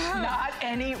house. Not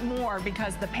anymore,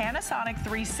 because the Panasonic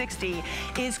 360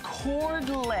 is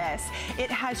cordless.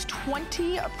 It has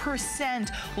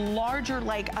 20% larger,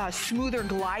 like a smoother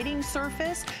gliding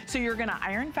surface, so you're gonna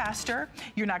iron faster,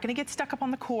 you're not gonna get stuck up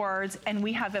on the cords, and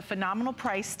we have a phenomenal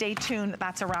price. Stay tuned,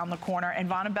 that's around the corner. And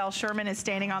Vonabelle Sherman is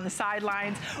standing on the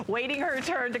sidelines, waiting her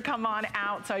turn to come on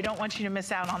out, so I don't want you to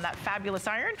miss out on that fabulous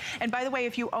iron. And by the way,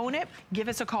 if you own it, give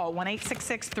us a call,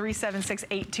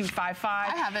 1-866-376-8255.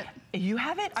 I have it. You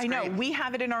have it? I know, we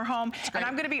have it in our home. And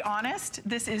I'm gonna be honest,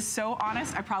 this is so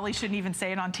honest, I probably shouldn't even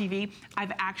say it on TV.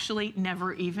 I've actually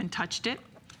never even touched it.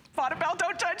 Vonabelle,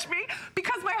 don't touch me,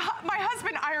 because my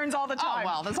husband irons all the time. Oh,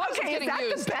 well, that's okay, is that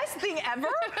the best thing ever?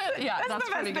 Yeah, that's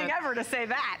the best thing ever to say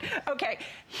that. Okay,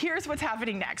 here's what's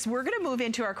happening next. We're gonna move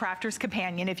into our Crafter's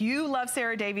Companion. If you love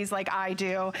Sarah Davies like I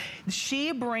do,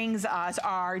 she brings us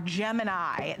our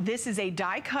Gemini. This is a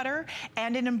die cutter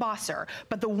and an embosser.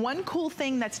 But the one cool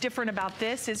thing that's different about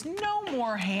this is no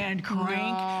more hand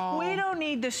crank. No. We don't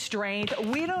need the strength.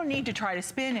 We don't need to try to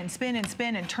spin and spin and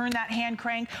spin and turn that hand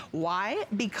crank. Why?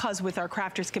 Because with our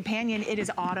Crafter's Companion, it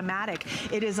is automatic.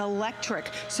 It is electric,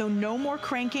 so no more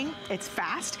cranking. It's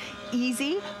fast,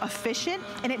 easy, efficient,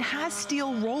 and it has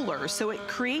steel rollers, so it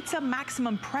creates a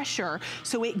maximum pressure,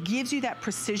 so it gives you that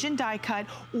precision die cut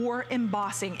or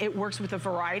embossing. It works with a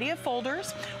variety of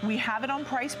folders. We have it on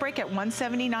price break at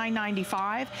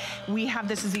 $179.95.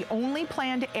 This is the only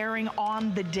planned airing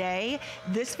on the day.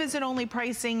 This visit only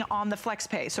pricing on the flex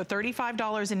pay, so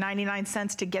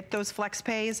 $35.99 to get those flex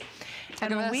pays.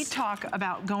 And when we talk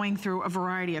about going through a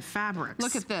variety of fabrics.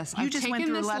 Look at this. You just went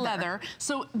through leather.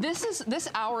 So this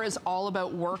hour is all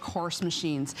about workhorse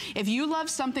machines. If you love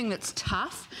something that's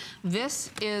tough,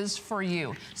 this is for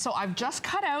you. So I've just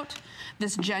cut out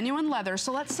this genuine leather.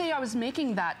 So let's say I was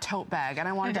making that tote bag and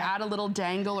I wanted to add a little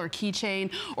dangle or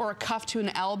keychain or a cuff to an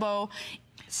elbow.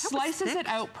 Slices it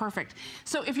out perfect.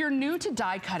 So if you're new to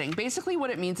die cutting, basically what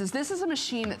it means is this is a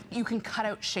machine that you can cut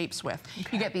out shapes with.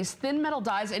 You get these thin metal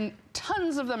dies, and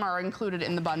tons of them are included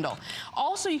in the bundle.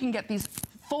 Also, you can get these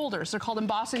folders. They're called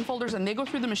embossing folders, and they go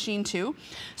through the machine too.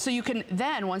 So you can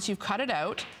then, once you've cut it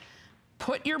out,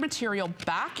 put your material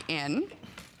back in,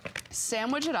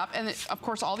 sandwich it up, and of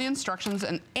course all the instructions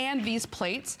and these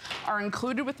plates are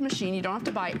included with the machine. You don't have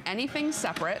to buy anything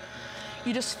separate.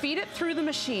 You just feed it through the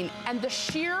machine, and the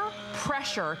sheer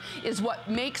pressure is what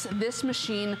makes this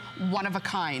machine one of a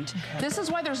kind. Okay. This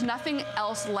is why there's nothing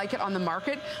else like it on the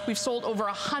market. We've sold over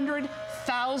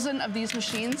 100,000 of these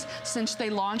machines since they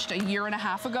launched a year and a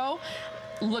half ago.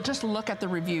 Just look at the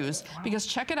reviews, because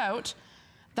check it out.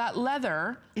 That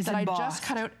leather that I just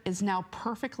cut out is now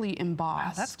perfectly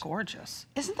embossed. Wow, that's gorgeous.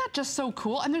 Isn't that just so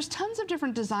cool? And there's tons of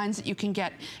different designs that you can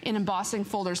get in embossing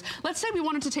folders. Let's say we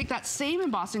wanted to take that same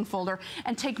embossing folder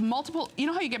and take multiple, you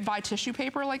know how you get buy tissue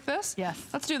paper like this? Yes.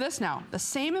 Let's do this now. The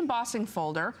same embossing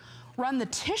folder, run the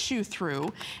tissue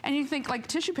through, and you think like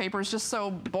tissue paper is just so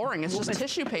boring. It's just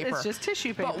tissue paper. It's just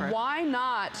tissue paper. But why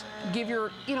not give your,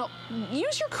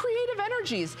 use your creative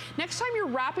energies. Next time you're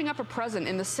wrapping up a present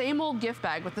in the same old gift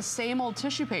bag with the same old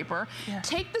tissue paper,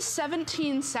 take the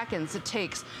 17 seconds it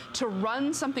takes to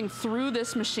run something through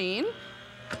this machine.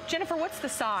 Jennifer, what's the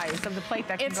size of the plate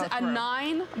that can go through? It's a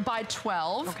 9 by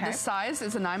 12. Okay. The size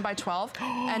is a 9 by 12.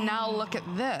 And now look at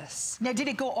this. Now, did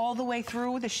it go all the way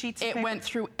through the sheets of paper? It went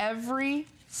through every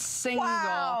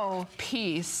single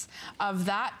piece of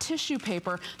that tissue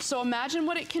paper. So imagine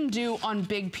what it can do on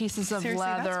big pieces of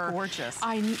leather. That's gorgeous.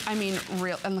 I mean,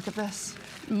 real, and look at this.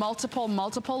 Multiple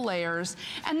layers.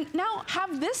 And now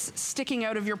have this sticking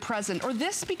out of your present, or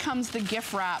this becomes the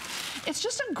gift wrap. It's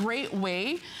just a great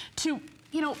way to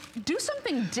do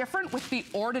something different with the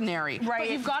ordinary. Right.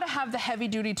 But you've got to have the heavy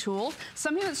duty tool,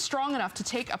 something that's strong enough to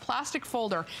take a plastic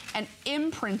folder and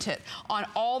imprint it on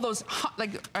all those,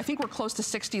 I think we're close to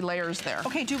 60 layers there.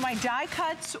 Okay, do my die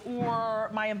cuts or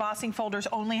my embossing folders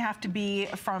only have to be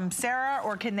from Sarah,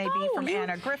 or can they be from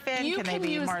Anna Griffin? Can they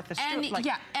be Martha Stewart?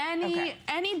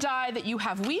 Any die that you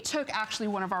have. We took actually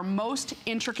one of our most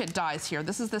intricate dies here.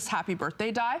 This is this happy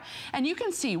birthday die. And you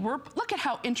can see, look at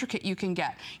how intricate you can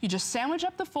get. You just sandwich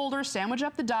up the folder, sandwich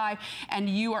up the die, and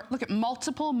look at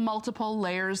multiple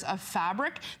layers of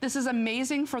fabric. This is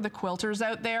amazing for the quilters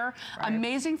out there,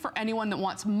 amazing for anyone that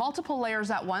wants multiple layers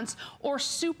at once, or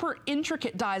super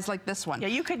intricate dies like this one. Yeah,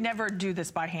 you could never do this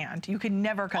by hand. You could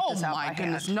never cut this out by hand. Oh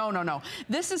my goodness, no.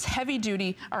 This is heavy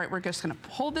duty. All right, we're just gonna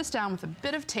hold this down with a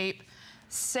bit of tape,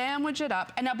 sandwich it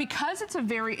up. And now, because it's a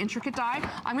very intricate die,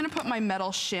 I'm gonna put my metal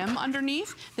shim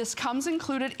underneath. This comes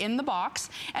included in the box,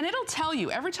 and it'll tell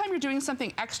you every time you're doing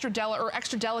something extra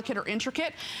delicate or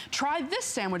intricate, try this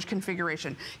sandwich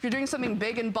configuration. If you're doing something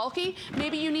big and bulky,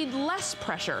 maybe you need less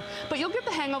pressure, but you'll get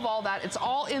the hang of all that. It's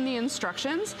all in the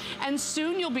instructions, and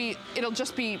soon it'll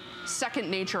just be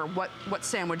second nature what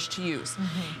sandwich to use.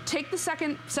 Take the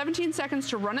 17 seconds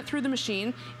to run it through the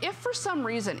machine. If for some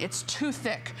reason it's too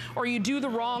thick, or you do the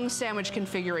wrong sandwich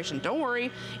configuration, don't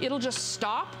worry, it'll just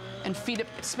stop and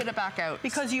spit it back out.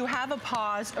 Because you have a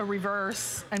pause, a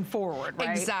reverse, and forward, right?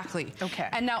 Exactly. Okay.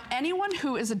 And now anyone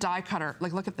who is a die cutter,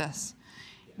 like look at this,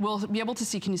 will be able to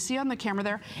see, can you see on the camera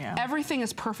there? Yeah. Everything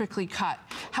is perfectly cut.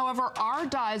 However, our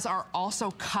dies are also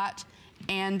cut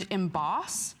and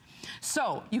emboss.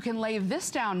 So you can lay this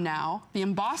down now, the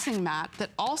embossing mat that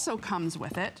also comes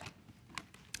with it,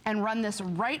 and run this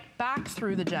right back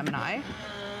through the Gemini.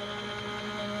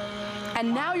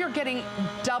 And now you're getting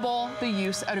double the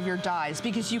use out of your dies,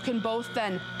 because you can both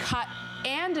then cut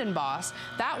and emboss.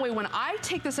 That way, when I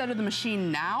take this out of the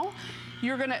machine now,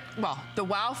 you're gonna, the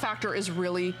wow factor is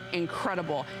really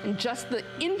incredible. And just the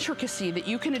intricacy that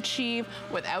you can achieve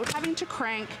without having to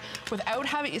crank,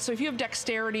 so if you have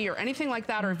dexterity or anything like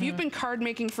that, or if you've been card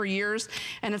making for years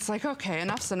and it's like, okay,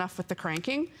 enough's enough with the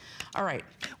cranking. All right.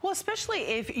 Well, especially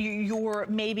if you're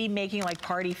maybe making like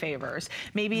party favors.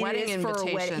 Maybe wedding it is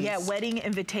invitations. For wedding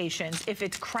invitations. If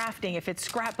it's crafting, if it's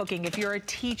scrapbooking, if you're a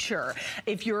teacher,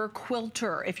 if you're a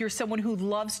quilter, if you're someone who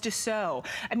loves to sew.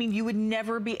 I mean, you would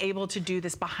never be able to do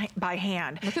this by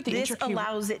hand. Look at the this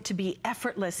allows it to be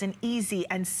effortless and easy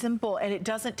and simple, and it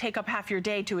doesn't take up half your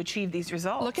day to achieve these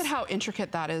results. Look at how intricate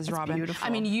that is, Robin. Beautiful. I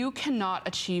mean, you cannot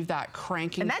achieve that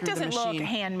cranking through the machine. And that doesn't look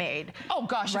handmade. Oh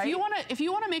gosh, right? if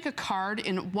you wanna make a card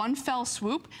in one fell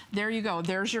swoop, there you go.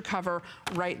 There's your cover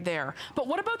right there. But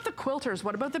what about the quilters?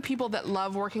 What about the people that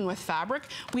love working with fabric?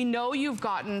 We know you've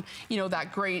gotten,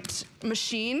 that great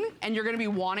machine, and you're gonna be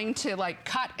wanting to like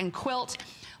cut and quilt.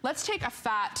 Let's take a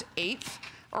fat eighth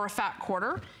or a fat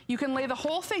quarter. You can lay the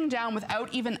whole thing down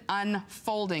without even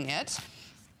unfolding it.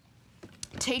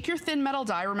 take your thin metal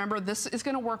die. Remember, this is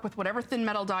gonna work with whatever thin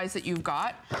metal dies that you've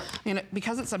got.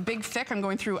 Because it's a big thick, I'm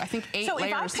going through, I think, 8 layers here. So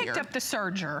if I picked up the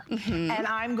serger and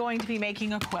I'm going to be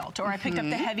making a quilt, or I picked up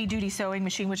the heavy duty sewing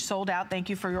machine, which sold out, thank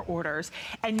you for your orders,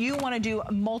 and you wanna do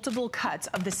multiple cuts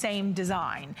of the same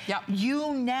design,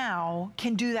 you now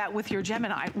can do that with your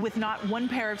Gemini with not one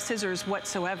pair of scissors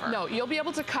whatsoever. No, you'll be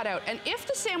able to cut out. And if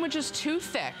the sandwich is too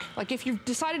thick, like if you've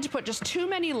decided to put just too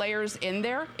many layers in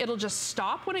there, it'll just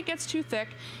stop when it gets too thick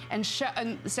and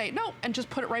say no, and just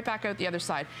put it right back out the other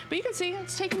side. But you can see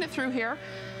it's taking it through here.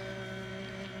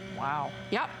 Wow.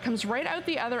 Yep, comes right out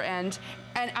the other end.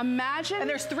 And imagine. And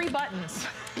there's 3 buttons.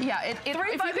 Yeah, if you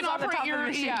can operate your,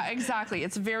 yeah, exactly.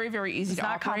 It's very, very easy to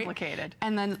operate. It's not complicated.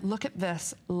 And then look at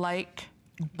this, like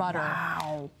butter.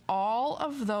 Wow. All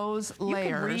of those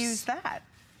layers. You can reuse that.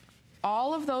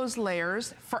 All of those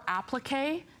layers for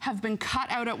applique have been cut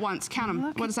out at once. Count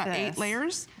them. What is that, 8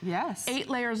 layers? Yes. 8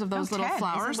 layers of those little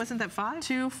flowers. Wasn't that 5?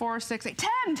 2, 4, 6, 8,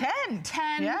 10.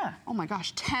 10. Yeah. Oh my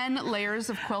gosh, 10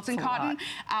 layers of quilting cotton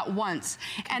at once.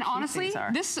 And honestly,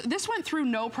 this went through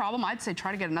no problem. I'd say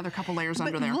try to get another couple layers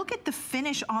under there. Look at the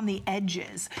finish on the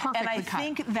edges. Perfectly cut. And I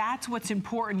think that's what's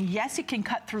important. Yes, it can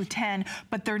cut through 10,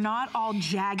 but they're not all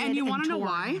jagged and you want to know torn.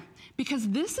 why? Because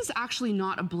this is actually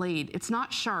not a blade. It's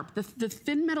not sharp. The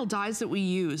thin metal dies that we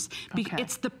use,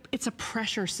 it's a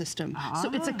pressure system.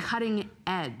 So it's a cutting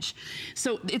edge.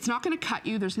 So it's not going to cut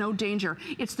you. There's no danger.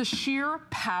 It's the sheer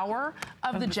power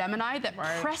of the Gemini that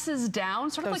presses down,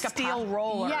 sort of like a steel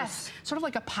roller. Yes, sort of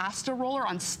like a pasta roller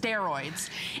on steroids.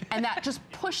 And that just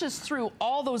pushes through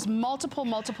all those multiple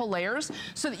layers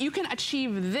so that you can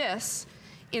achieve this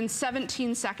in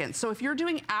 17 seconds. So if you're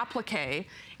doing applique,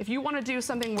 if you want to do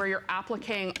something where you're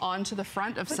appliquing onto the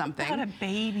front of something. What a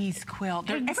baby's quilt.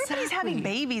 Everybody's having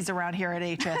babies around here at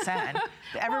HSN.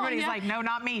 Everybody's like, no,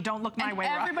 not me. Don't look my way.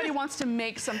 Everybody wants to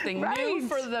make something new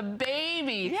for the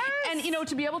baby. Yes. And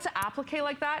to be able to applique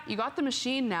like that, you got the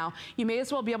machine now, you may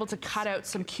as well be able to cut out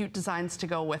some cute designs to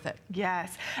go with it.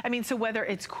 Yes. I mean, so whether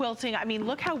it's quilting, I mean,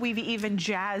 look how we've even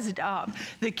jazzed up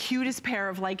the cutest pair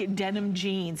of like denim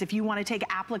jeans. If you want to take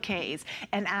appliques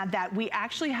and add that, we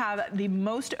actually have the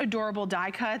most adorable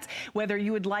die cuts, whether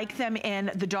you would like them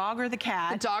in the dog or the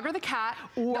cat. The dog or the cat.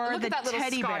 Or look the at that little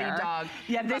teddy Scotty bear. Dog.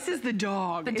 Yeah, this is the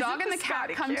dog. The dog and the cat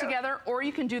come together, or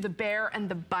you can do the bear and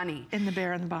the bunny. And the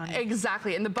bear and the bunny.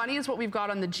 Exactly. And the bunny is what we've got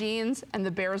on the jeans, and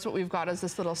the bear is what we've got as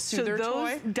this little soother toy. So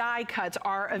those die cuts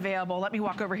are available. Let me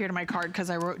walk over here to my card because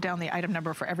I wrote down the item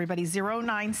number for everybody.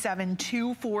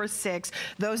 097246.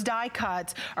 Those die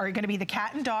cuts are going to be the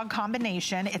cat and dog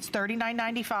combination. It's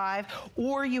 $39.95.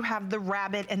 Or you have the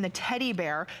rabbit and the teddy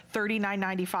bear,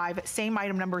 $39.95. Same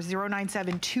item number,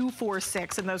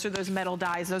 097246. And those are those metal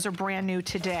dies. Those are brand new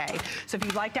today. So if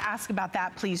you'd like to ask about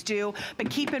that, please do. But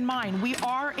keep in mind, we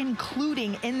are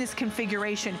including in this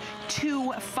configuration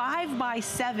 2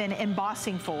 5x7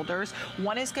 embossing folders.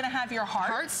 One is going to have your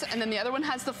hearts, and then the other one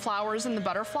has the flowers and the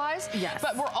butterflies. Yes.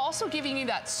 But we're also giving you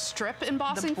that strip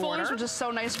embossing folders, which is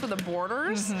so nice for the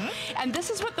borders. And this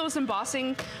is what those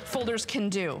embossing folders can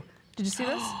do. Did you see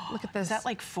this? Look at this. Is that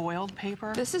like foiled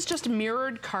paper? This is just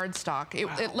mirrored cardstock.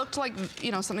 It looked like,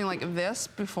 something like this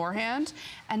beforehand.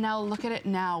 And now look at it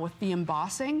now with the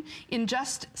embossing. In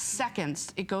just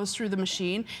seconds, it goes through the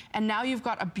machine. And now you've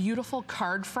got a beautiful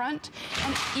card front.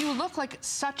 And you look like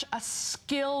such a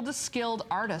skilled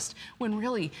artist when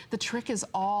really the trick is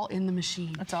all in the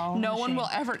machine. It's all in the machine. No one will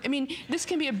ever, this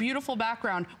can be a beautiful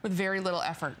background with very little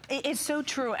effort. It's so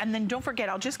true. And then don't forget,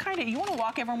 I'll just you want to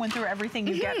walk everyone through everything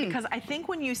you get, because I think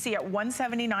when you see at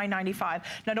 $179.95,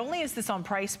 not only is this on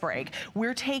price break,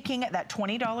 we're taking that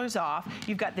 $20 off.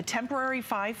 You've got the temporary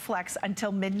 5 flex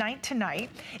until midnight tonight.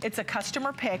 It's a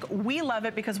customer pick. We love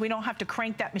it because we don't have to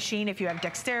crank that machine if you have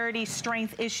dexterity,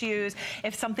 strength issues.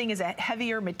 If something is a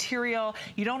heavier material,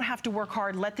 you don't have to work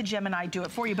hard. Let the Gemini do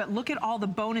it for you. But look at all the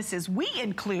bonuses we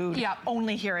include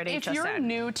only here at HSN. If you're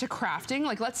new to crafting,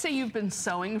 like let's say you've been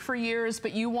sewing for years,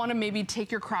 but you want to maybe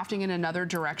take your crafting in another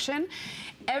direction,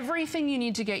 everything you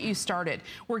need to get you started.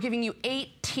 We're giving you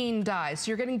 18 dies.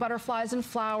 So you're getting butterflies and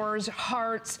flowers,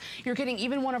 hearts. You're getting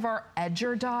even one of our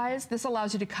edger dies. This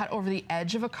allows you to cut over the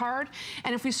edge of a card.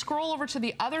 And if we scroll over to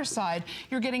the other side,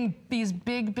 you're getting these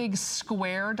big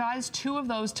square dies. 2 of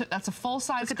those, that's a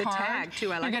full-size card. Look at the tag,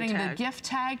 too. I like the tag. You're getting the gift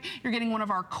tag. You're getting one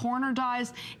of our corner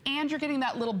dies. And you're getting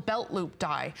that little belt loop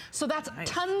die. So that's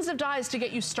tons of dies to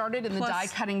get you started in the die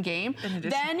cutting game.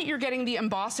 Then you're getting the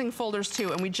embossing folders,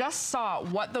 too. And we just saw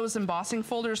what those embossing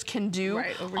folders can do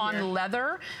on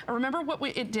leather. Remember what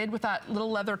it did with that little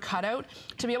leather cutout?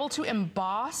 To be able to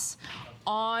emboss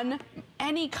on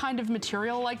any kind of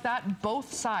material like that,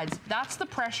 both sides. That's the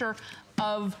pressure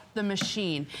of the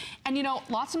machine. And you know,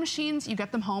 lots of machines, you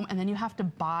get them home and then you have to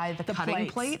buy the cutting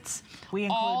plates. We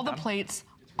include all them. The plates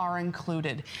are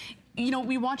included. You know,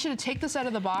 we want you to take this out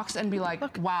of the box and be like,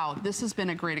 look, wow, this has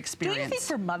been a great experience. Do you think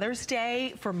for Mother's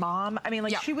Day, for mom, I mean,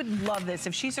 like, she would love this.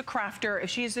 If she's a crafter, if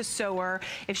she's a sewer,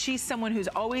 if she's someone who's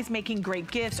always making great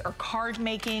gifts or card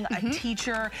making, a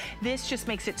teacher, this just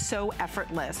makes it so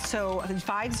effortless. So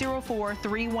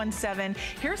 504-317.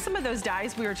 Here's some of those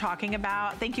dies we were talking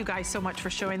about. Thank you guys so much for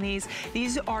showing these.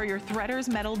 These are your Threaders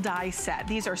Metal Die Set.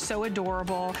 These are so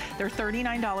adorable. They're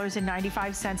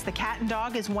 $39.95. The cat and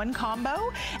dog is one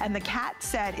combo, and the cat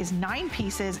set is 9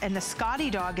 pieces, and the Scotty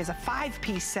dog is a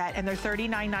 5-piece set, and they're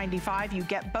 $39.95. You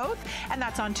get both, and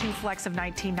that's on 2 flex of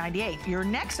 $19.98. Your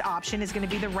next option is going to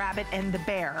be the rabbit and the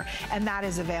bear, and that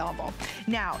is available.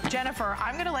 Now, Jennifer,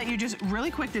 I'm going to let you just really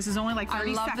quick. This is only like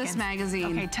 30 seconds. I love this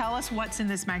magazine. Okay, tell us what's in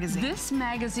this magazine. This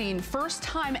magazine, first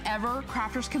time ever,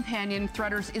 Crafter's Companion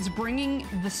Threaders is bringing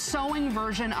the sewing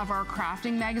version of our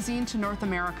crafting magazine to North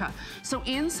America. So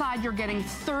inside, you're getting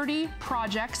 30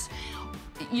 projects.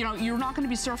 You know, you're not going to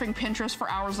be surfing Pinterest for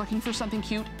hours looking for something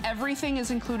cute. Everything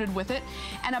is included with it,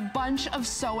 and a bunch of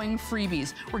sewing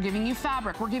freebies. We're giving you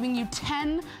fabric. We're giving you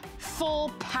 10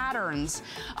 full patterns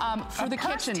for the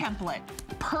kitchen. Template.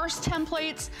 Purse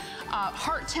templates,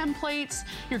 heart templates.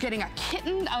 You're getting a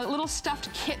kitten, a little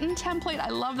stuffed kitten template. I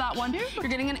love that one. Cute. You're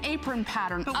getting an apron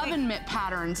pattern, oven mitt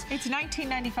patterns. It's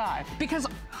 $19.95. Because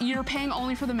you're paying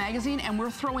only for the magazine, and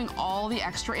we're throwing all the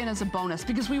extra in as a bonus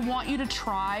because we want you to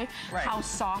try how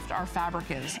soft our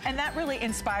fabric is. And that really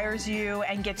inspires you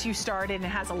and gets you started, and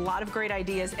has a lot of great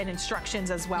ideas and instructions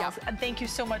as well. Yep. And thank you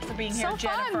so much for being here,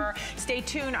 Jennifer. Stay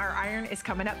tuned. Our iron is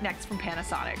coming up next from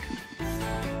Panasonic.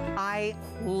 I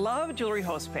love Jewelry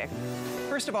Host Pick.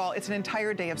 First of all, it's an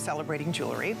entire day of celebrating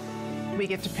jewelry. We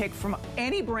get to pick from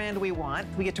any brand we want.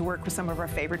 We get to work with some of our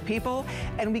favorite people,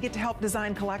 and we get to help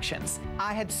design collections.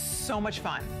 I had so much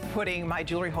fun putting my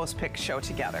Jewelry Host Pick show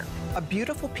together. A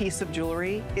beautiful piece of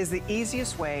jewelry is the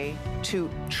easiest way to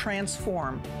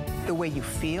transform the way you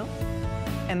feel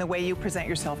and the way you present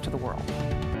yourself to the world.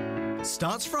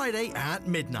 Starts Friday at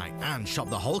midnight, and shop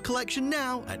the whole collection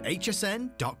now at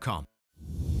hsn.com.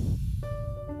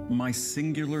 My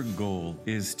singular goal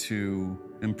is to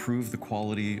improve the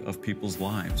quality of people's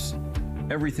lives.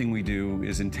 Everything we do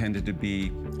is intended to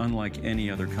be unlike any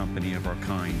other company of our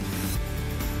kind.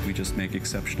 We just make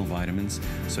exceptional vitamins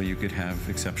so you could have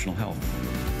exceptional health.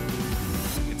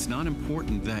 It's not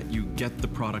important that you get the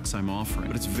products I'm offering,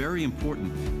 but it's very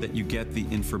important that you get the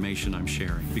information I'm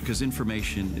sharing, because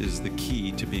information is the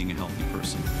key to being a healthy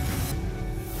person.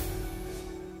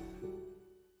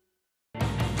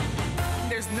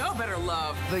 There's no better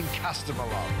love than customer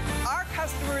love. Our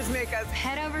customers make us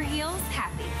head over heels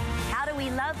happy. How do we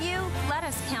love you? Let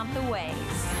us count the ways.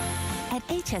 At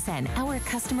HSN, our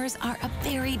customers are a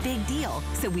very big deal,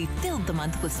 so we filled the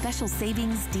month with special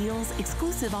savings, deals,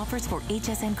 exclusive offers for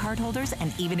HSN cardholders,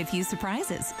 and even a few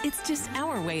surprises. It's just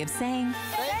our way of saying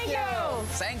thank you.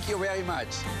 Thank you very much.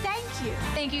 Thank you.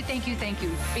 Thank you, thank you, thank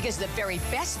you. Because the very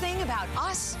best thing about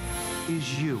us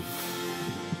is you.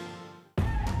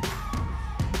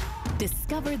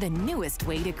 Discover the newest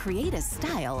way to create a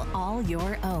style all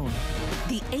your own.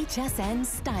 The HSN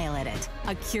Style Edit,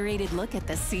 a curated look at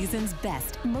the season's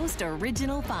best, most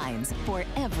original finds for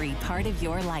every part of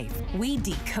your life. We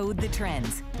decode the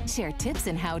trends, share tips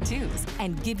and how-tos,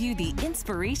 and give you the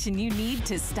inspiration you need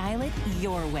to style it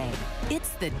your way. It's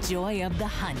the joy of the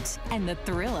hunt and the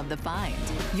thrill of the find.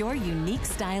 Your unique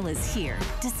style is here.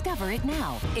 Discover it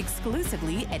now,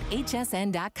 exclusively at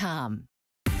hsn.com.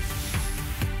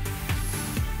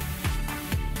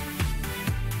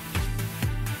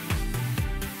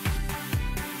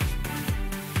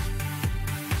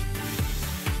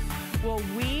 Well,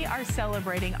 we are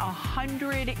celebrating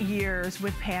 100 years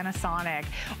with Panasonic,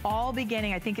 all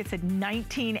beginning, I think it's in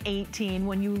 1918.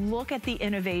 When you look at the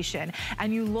innovation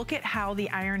and you look at how the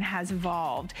iron has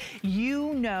evolved,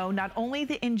 you know not only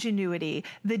the ingenuity,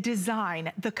 the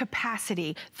design, the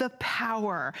capacity, the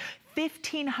power,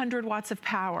 1,500 watts of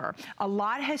power. A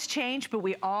lot has changed, but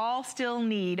we all still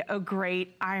need a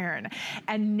great iron.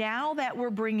 And now that we're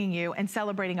bringing you and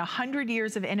celebrating 100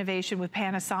 years of innovation with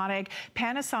Panasonic,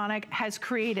 Panasonic has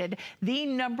created the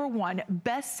 #1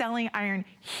 best-selling iron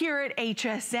here at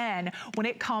HSN when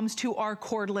it comes to our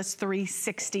cordless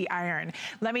 360 iron.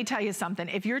 Let me tell you something.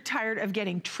 If you're tired of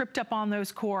getting tripped up on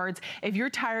those cords, if you're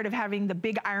tired of having the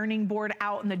big ironing board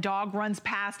out and the dog runs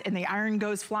past and the iron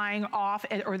goes flying off,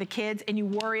 or the kid kids and you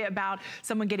worry about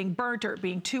someone getting burnt or it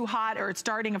being too hot or it's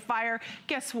starting a fire,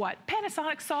 guess what?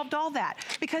 Panasonic solved all that,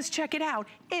 because check it out,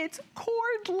 it's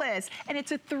cordless and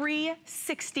it's a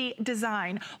 360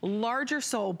 design, larger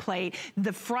sole plate,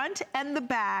 the front and the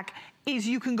back is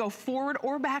you can go forward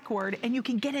or backward and you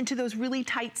can get into those really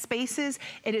tight spaces.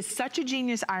 It is such a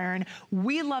genius iron.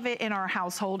 We love it in our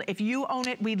household. If you own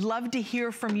it, we'd love to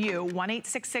hear from you.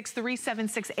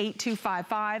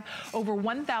 1-866-376-8255. Over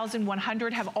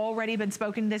 1,100 have already been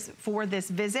spoken for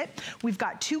this visit. We've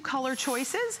got 2 color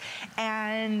choices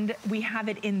and we have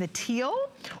it in the teal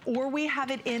or we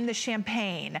have it in the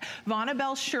champagne.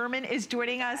 Vonabelle Sherman is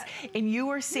joining us and you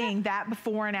are seeing that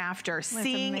before and after. That's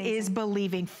Seeing amazing. Is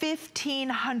believing.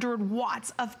 1,500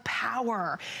 watts of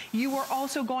power. You are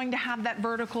also going to have that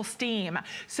vertical steam.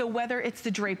 So whether it's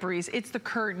the draperies, it's the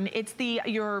curtain, it's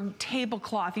your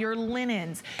tablecloth, your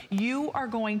linens, you are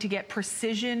going to get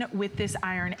precision with this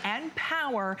iron and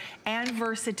power and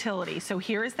versatility. So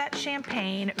here is that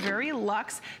champagne, very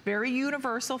luxe, very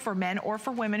universal for men or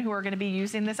for women who are going to be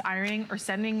using this ironing or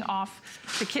sending off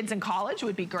the kids in college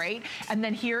would be great. And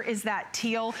then here is that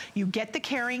teal. You get the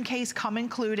carrying case coming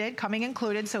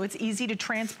included, so it's easy to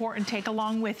transport and take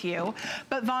along with you.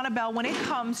 But Vonabelle, when it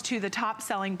comes to the top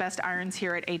selling best irons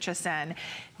here at HSN,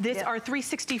 our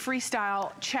 360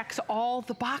 Freestyle checks all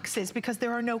the boxes because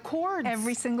there are no cords.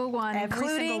 Every single one,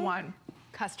 including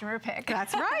customer pick.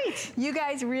 That's right. You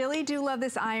guys really do love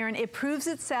this iron. It proves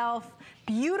itself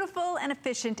beautiful and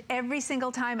efficient every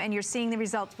single time, and you're seeing the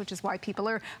results, which is why people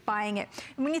are buying it.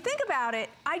 And when you think about it,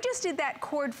 I just did that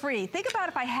cord-free. Think about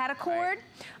if I had a cord,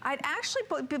 I'd actually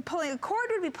be pulling, a cord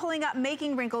would be pulling up,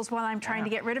 making wrinkles while I'm trying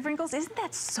to get rid of wrinkles. Isn't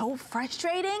that so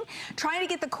frustrating? Trying to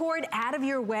get the cord out of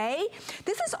your way.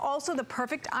 This is also the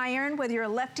perfect iron, whether you're a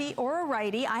lefty or a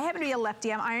righty. I happen to be a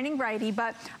lefty, I'm ironing righty,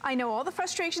 but I know all the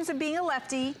frustrations of being a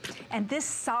lefty, and this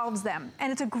solves them.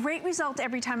 And it's a great result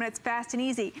every time, and it's fast and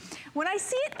easy. When I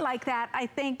see it like that, I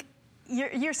think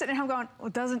you're sitting at home going, well,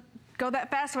 it doesn't go that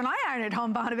fast when I iron at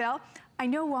home, Vonabelle. I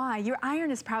know why. Your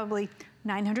iron is probably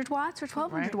 900 watts or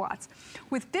 1,200 watts.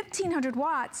 With 1,500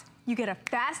 watts, you get a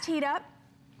fast heat up,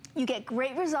 you get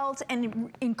great results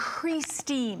and increased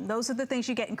steam. Those are the things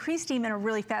you get, increased steam and a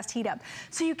really fast heat up.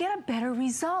 So you get a better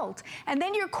result. And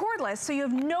then you're cordless, so you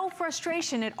have no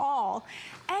frustration at all.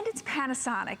 And it's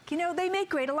Panasonic. You know, they make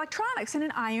great electronics, and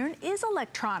an iron is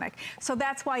electronic. So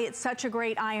that's why it's such a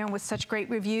great iron with such great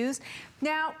reviews.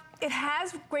 Now, it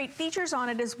has great features on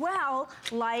it as well,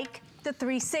 like the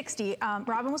 360.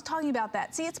 Robin was talking about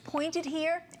that. See, it's pointed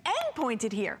here and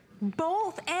pointed here.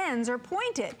 Both ends are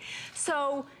pointed.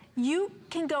 So you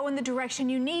can go in the direction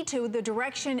you need to. The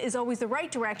direction is always the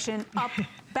right direction. Up,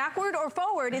 backward or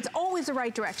forward, it's always the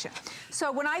right direction.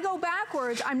 So when I go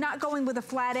backwards, I'm not going with a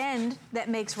flat end that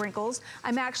makes wrinkles.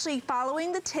 I'm actually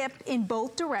following the tip in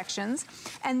both directions.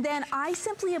 And then I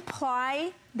simply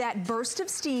apply that burst of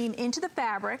steam into the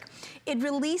fabric. It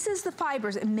releases the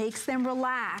fibers, it makes them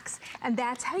relax, and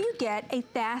that's how you get a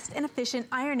fast and efficient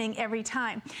ironing every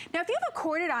time. Now, if you have a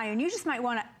corded iron, you just might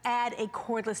want to add a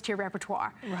cordless to your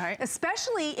repertoire. Right.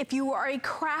 Especially if you are a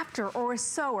crafter or a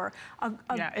sewer.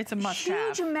 It's a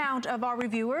must-have. Huge amount of our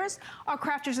reviewers are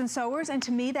crafters and sewers, and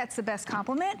to me, that's the best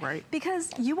compliment. Right.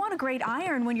 Because you want a great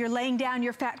iron when you're laying down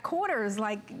your fat quarters,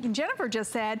 like Jennifer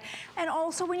just said, and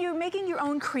also when you're making your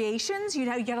own creations, you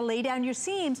know, you gotta lay down your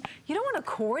seams. You don't want a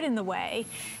cord in the way.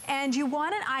 And you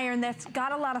want an iron that's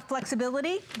got a lot of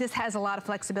flexibility. This has a lot of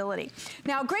flexibility.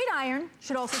 Now, a great iron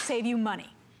should also save you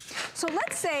money. So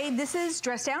let's say this is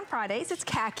Dress Down Fridays, it's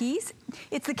khakis,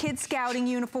 it's the kids' scouting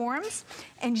uniforms,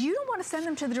 and you don't want to send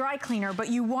them to the dry cleaner, but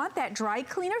you want that dry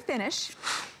cleaner finish.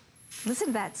 Listen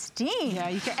to that steam. Yeah,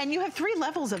 you can, and you have 3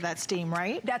 levels of that steam,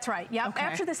 right? That's right, yeah. Okay.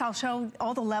 After this, I'll show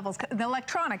all the levels, the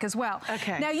electronic as well.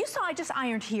 Okay. Now, you saw I just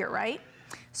ironed here, right?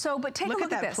 So, but take a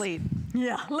look at this. Pleat.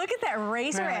 Yeah, look at that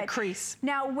razor edge. Crease.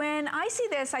 Now, when I see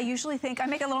this, I usually think, I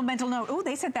make a little mental note, oh,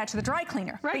 they sent that to the dry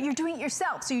cleaner. Right. But you're doing it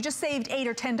yourself, so you just saved $8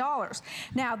 or $10.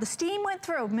 Now, the steam went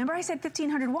through. Remember I said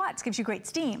 1,500 watts gives you great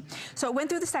steam. So it went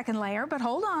through the second layer, but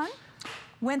hold on.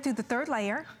 Went through the third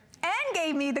layer and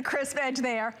gave me the crisp edge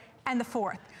there and the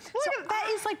fourth. Look, that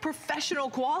is like professional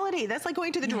quality. That's like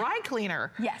going to the dry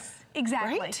cleaner. Yes.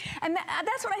 Exactly. Right? And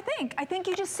that's what I think. I think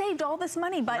you just saved all this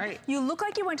money, but you look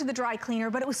like you went to the dry cleaner,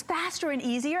 but it was faster and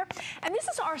easier. And this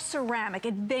is our ceramic,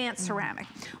 advanced ceramic.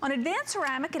 On advanced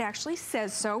ceramic, it actually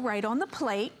says so right on the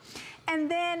plate. And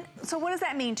then, so what does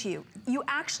that mean to you? You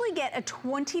actually get a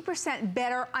 20%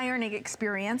 better ironing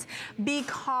experience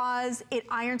because it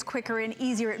irons quicker and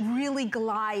easier. It really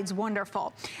glides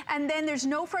wonderful. And then there's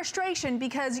no frustration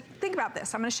because, think about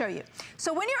this, I'm gonna show you.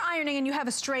 So when you're ironing and you have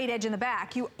a straight edge in the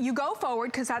back, you go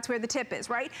forward because that's where the tip is,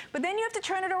 right? But then you have to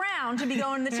turn it around to be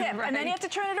going to the tip, right. And then you have to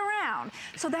turn it around.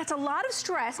 So that's a lot of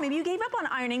stress. Maybe you gave up on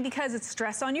ironing because it's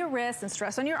stress on your wrists and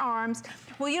stress on your arms.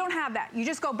 Well, you don't have that. You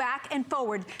just go back and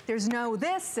forward. There's no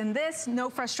this and this, no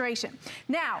frustration.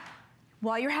 Now,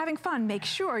 while you're having fun, make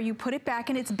sure you put it back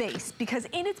in its base, because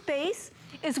in its base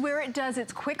is where it does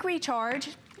its quick recharge,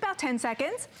 about 10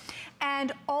 seconds.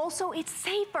 And also it's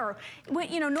safer.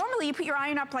 When, you know, normally you put your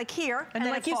iron up like here, and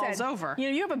then like it falls over. You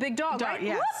know, you have a big dog, right?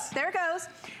 Yes. Whoop, there it goes.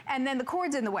 And then the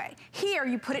cord's in the way. Here,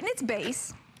 you put it in its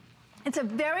base. It's a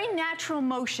very natural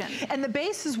motion. And the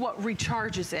base is what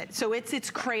recharges it. So it's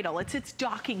its cradle, it's its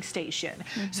docking station.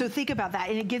 So think about that,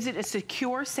 and it gives it a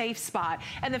secure, safe spot.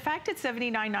 And the fact it's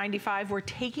 $79.95, we're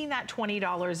taking that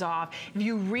 $20 off. If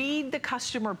you read the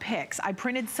customer picks, I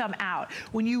printed some out.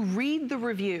 When you read the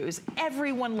reviews,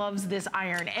 everyone loves this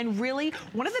iron. And really,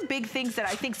 one of the big things that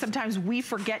I think sometimes we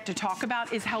forget to talk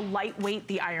about is how lightweight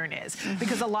the iron is.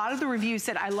 Because a lot of the reviews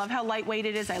said, I love how lightweight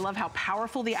it is, I love how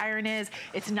powerful the iron is,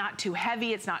 it's not too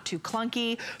heavy, it's not too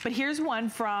clunky. But here's one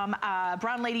from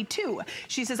Brown Lady 2.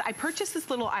 She says, I purchased this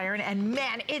little iron and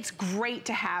man, it's great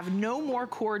to have. No more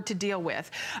cord to deal with.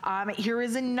 Here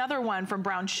is another one from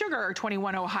Brown Sugar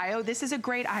 21 Ohio. This is a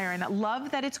great iron.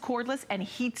 Love that it's cordless and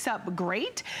heats up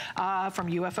great. From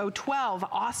UFO 12,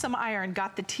 awesome iron.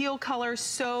 Got the teal color,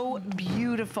 so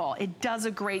beautiful. It does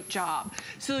a great job.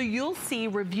 So you'll see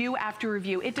review after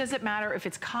review. It doesn't matter if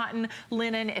it's cotton,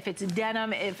 linen, if it's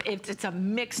denim, if it's a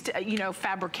mixed, you know,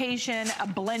 fabrication, a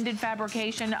blended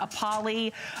fabrication, a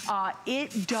poly.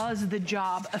 It does the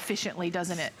job efficiently,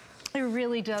 doesn't it? It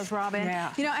really does, Robin.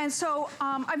 Yeah. You know, and so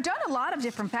I've done a lot of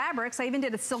different fabrics. I even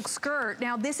did a silk skirt.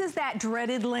 Now, this is that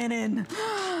dreaded linen.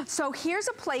 So here's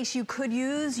a place you could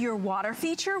use your water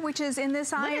feature, which is in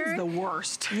this iron. Linen's the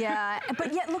worst. Yeah,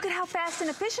 but yet look at how fast and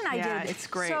efficient I did. Yeah, it's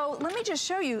great. So let me just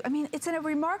show you. I mean, it's a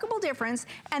remarkable difference,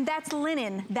 and that's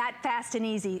linen, that fast and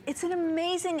easy. It's an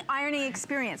amazing ironing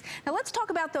experience. Now, let's talk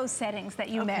about those settings that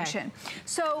you mentioned.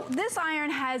 So this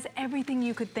iron has everything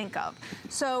you could think of.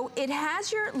 So it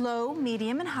has your low,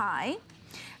 medium, and high.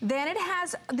 Then it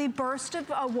has the burst of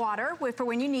water for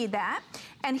when you need that.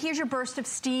 And here's your burst of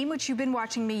steam, which you've been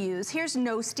watching me use. Here's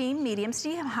no steam, medium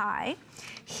steam, high.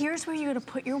 Here's where you're gonna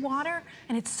put your water,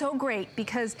 and it's so great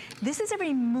because this is a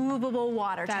removable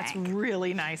water tank. That's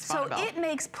really nice, So it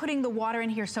makes putting the water in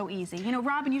here so easy. You know,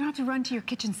 Robin, you don't have to run to your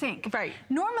kitchen sink. Right.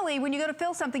 Normally, when you go to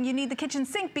fill something, you need the kitchen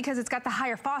sink because it's got the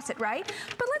higher faucet, right?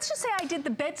 But let's just say I did the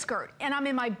bed skirt, and I'm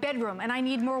in my bedroom, and I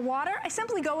need more water. I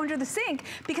simply go under the sink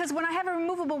because when I have a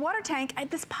removable water tank,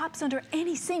 this pops under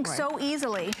any sink so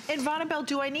easily. And Vonabelle,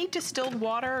 do I need distilled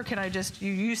water, or can I just,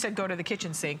 you said go to the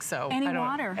kitchen sink, so any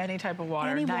water. Any type of water.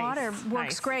 Any water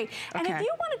works great. And if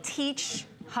you want to teach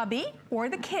hubby or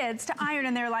the kids to iron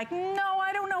and they're like, no,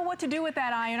 I don't know what to do with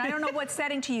that iron. I don't know what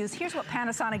setting to use. Here's what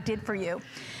Panasonic did for you.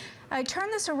 I turn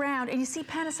this around and you see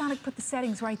Panasonic put the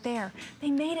settings right there.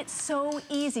 They made it so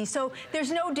easy. So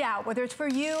there's no doubt, whether it's for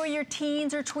you or your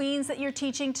teens or tweens that you're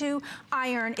teaching to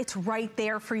iron, it's right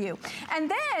there for you.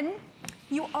 And then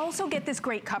you also get this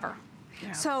great cover.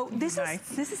 Yeah. So this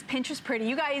is Pinterest pretty.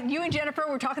 You guys, you and Jennifer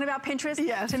were talking about Pinterest.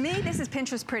 Yes. To me, this is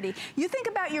Pinterest pretty. You think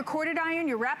about your corded iron,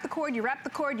 you wrap the cord, you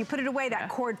put it away, that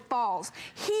cord falls.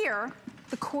 Here,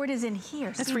 the cord is in here.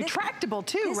 It's retractable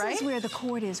too, right? This is where the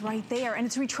cord is, right there, and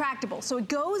it's retractable. So it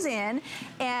goes in,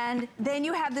 and then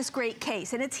you have this great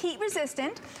case, and it's heat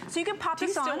resistant, so you can pop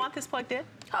this on. Do you still want this plugged in?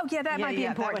 Oh yeah, that might be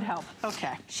important. That would help.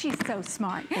 Okay. She's so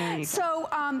smart. There you go. So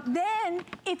then,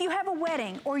 if you have a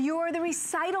wedding or you're the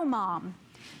recital mom,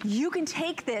 you can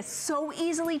take this so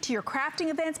easily to your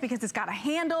crafting events because it's got a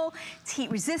handle, it's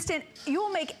heat resistant. You will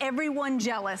make everyone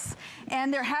jealous.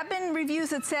 And there have been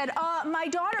reviews that said, my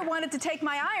daughter wanted to take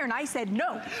my iron. I said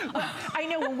no. I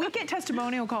know, when we get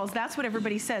testimonial calls, that's what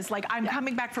everybody says. Like, I'm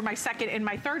coming back for my second and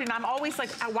my third, and I'm always like,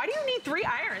 why do you need 3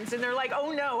 irons? And they're like,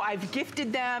 oh no, I've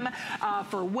gifted them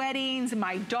for weddings.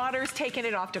 My daughter's taken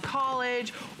it off to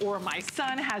college, or my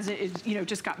son has,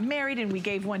 just got married and we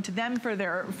gave one to them for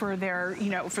their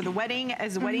for the wedding,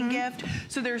 as a wedding gift.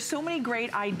 So there's so many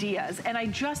great ideas, and I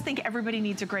just think everybody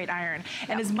needs a great iron.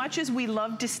 And as much as we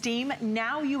love to steam,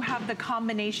 now you have the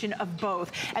combination of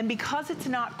both. And because it's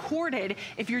not corded,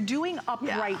 if you're doing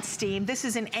upright steam, this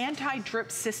is an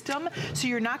anti-drip system, so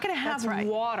you're not gonna have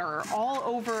water all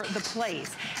over the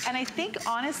place. And I think,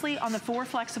 honestly, on the 4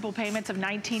 flexible payments of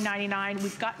 $19.99,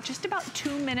 we've got just about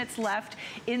 2 minutes left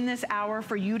in this hour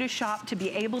for you to shop, to be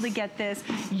able to get this.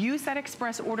 Use that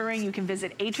express ordering. You can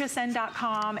visit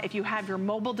hsn.com. If you have your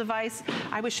mobile device,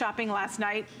 I was shopping last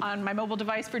night on my mobile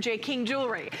device for J. King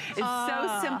Jewelry. It's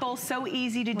so simple, so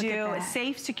easy to do,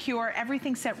 safe, secure,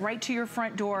 everything sent right to your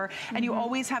front door, and you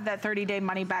always have that 30-day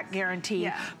money-back guarantee.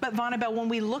 But Vonabelle, when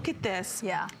we look at this,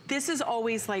 this is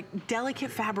always like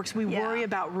delicate fabrics we worry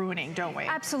about ruining, don't we?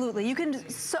 Absolutely. You can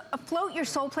float your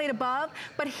sole plate above,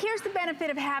 but here's the benefit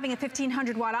of having a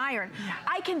 1500 watt iron.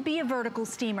 I can be a vertical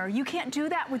steamer. You can't do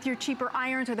that with your cheaper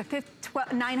irons or the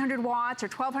 900 watts or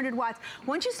 1200 watts.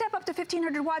 Once you step up to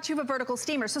 1500 watts, you have a vertical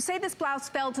steamer. So say this blouse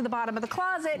fell to the bottom of the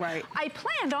closet. I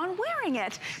planned on wearing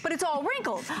it, but it's all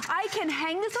wrinkled. I can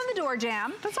hang this on the door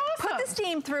jamb, put the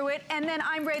steam through it, and then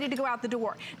I'm ready to go out the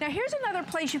door. Now here's another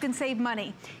place you can save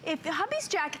money. If hubby's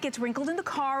jacket gets wrinkled in the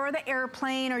car or the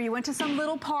airplane, or you went to some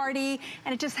little party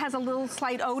and it just has a little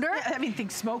slight odor. I mean,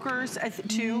 think smokers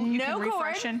too. You can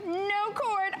refreshen. No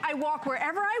cord. I walk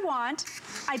wherever I want.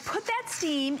 I put that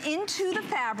steam into the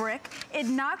fabric. It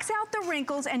knocks out the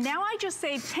wrinkles, and now I just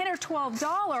saved $10 or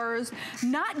 $12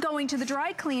 not going to the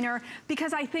dry cleaner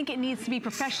because I think it needs to be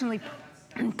professionally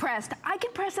pressed. I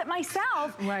can press it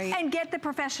myself and get the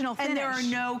professional finish. And there are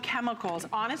no chemicals.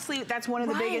 Honestly, that's one of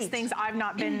the biggest things I've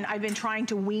been trying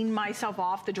to wean myself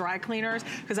off the dry cleaners,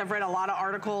 because I've read a lot of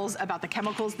articles about the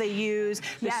chemicals they use,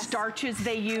 the starches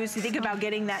they use. You think about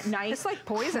getting that nice, it's like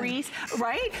poison, crease,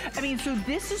 right? I mean, so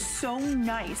this is so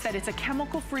nice that it's a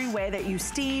chemical-free way that you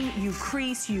steam, you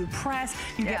crease, you press,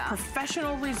 you get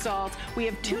professional results. We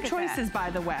have 2 choices, by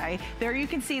the way. There you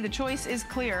can see the choice is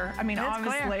clear. I mean,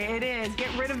 obviously it is.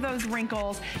 Get rid of those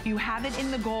wrinkles. You have it in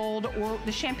the gold, or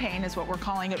the champagne is what we're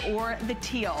calling it, or the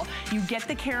teal. You get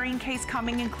the carrying case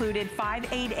coming included,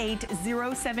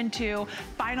 588072.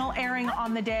 Final airing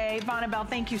on the day. Vonabelle,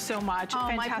 thank you so much.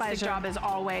 Fantastic job as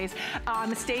always.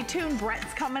 Stay tuned.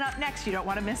 Brett's coming up next. You don't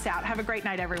want to miss out. Have a great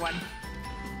night, everyone.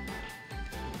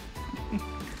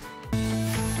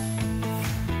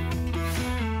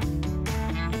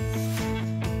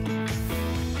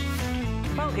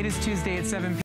 Well, it is Tuesday at 7 p.m.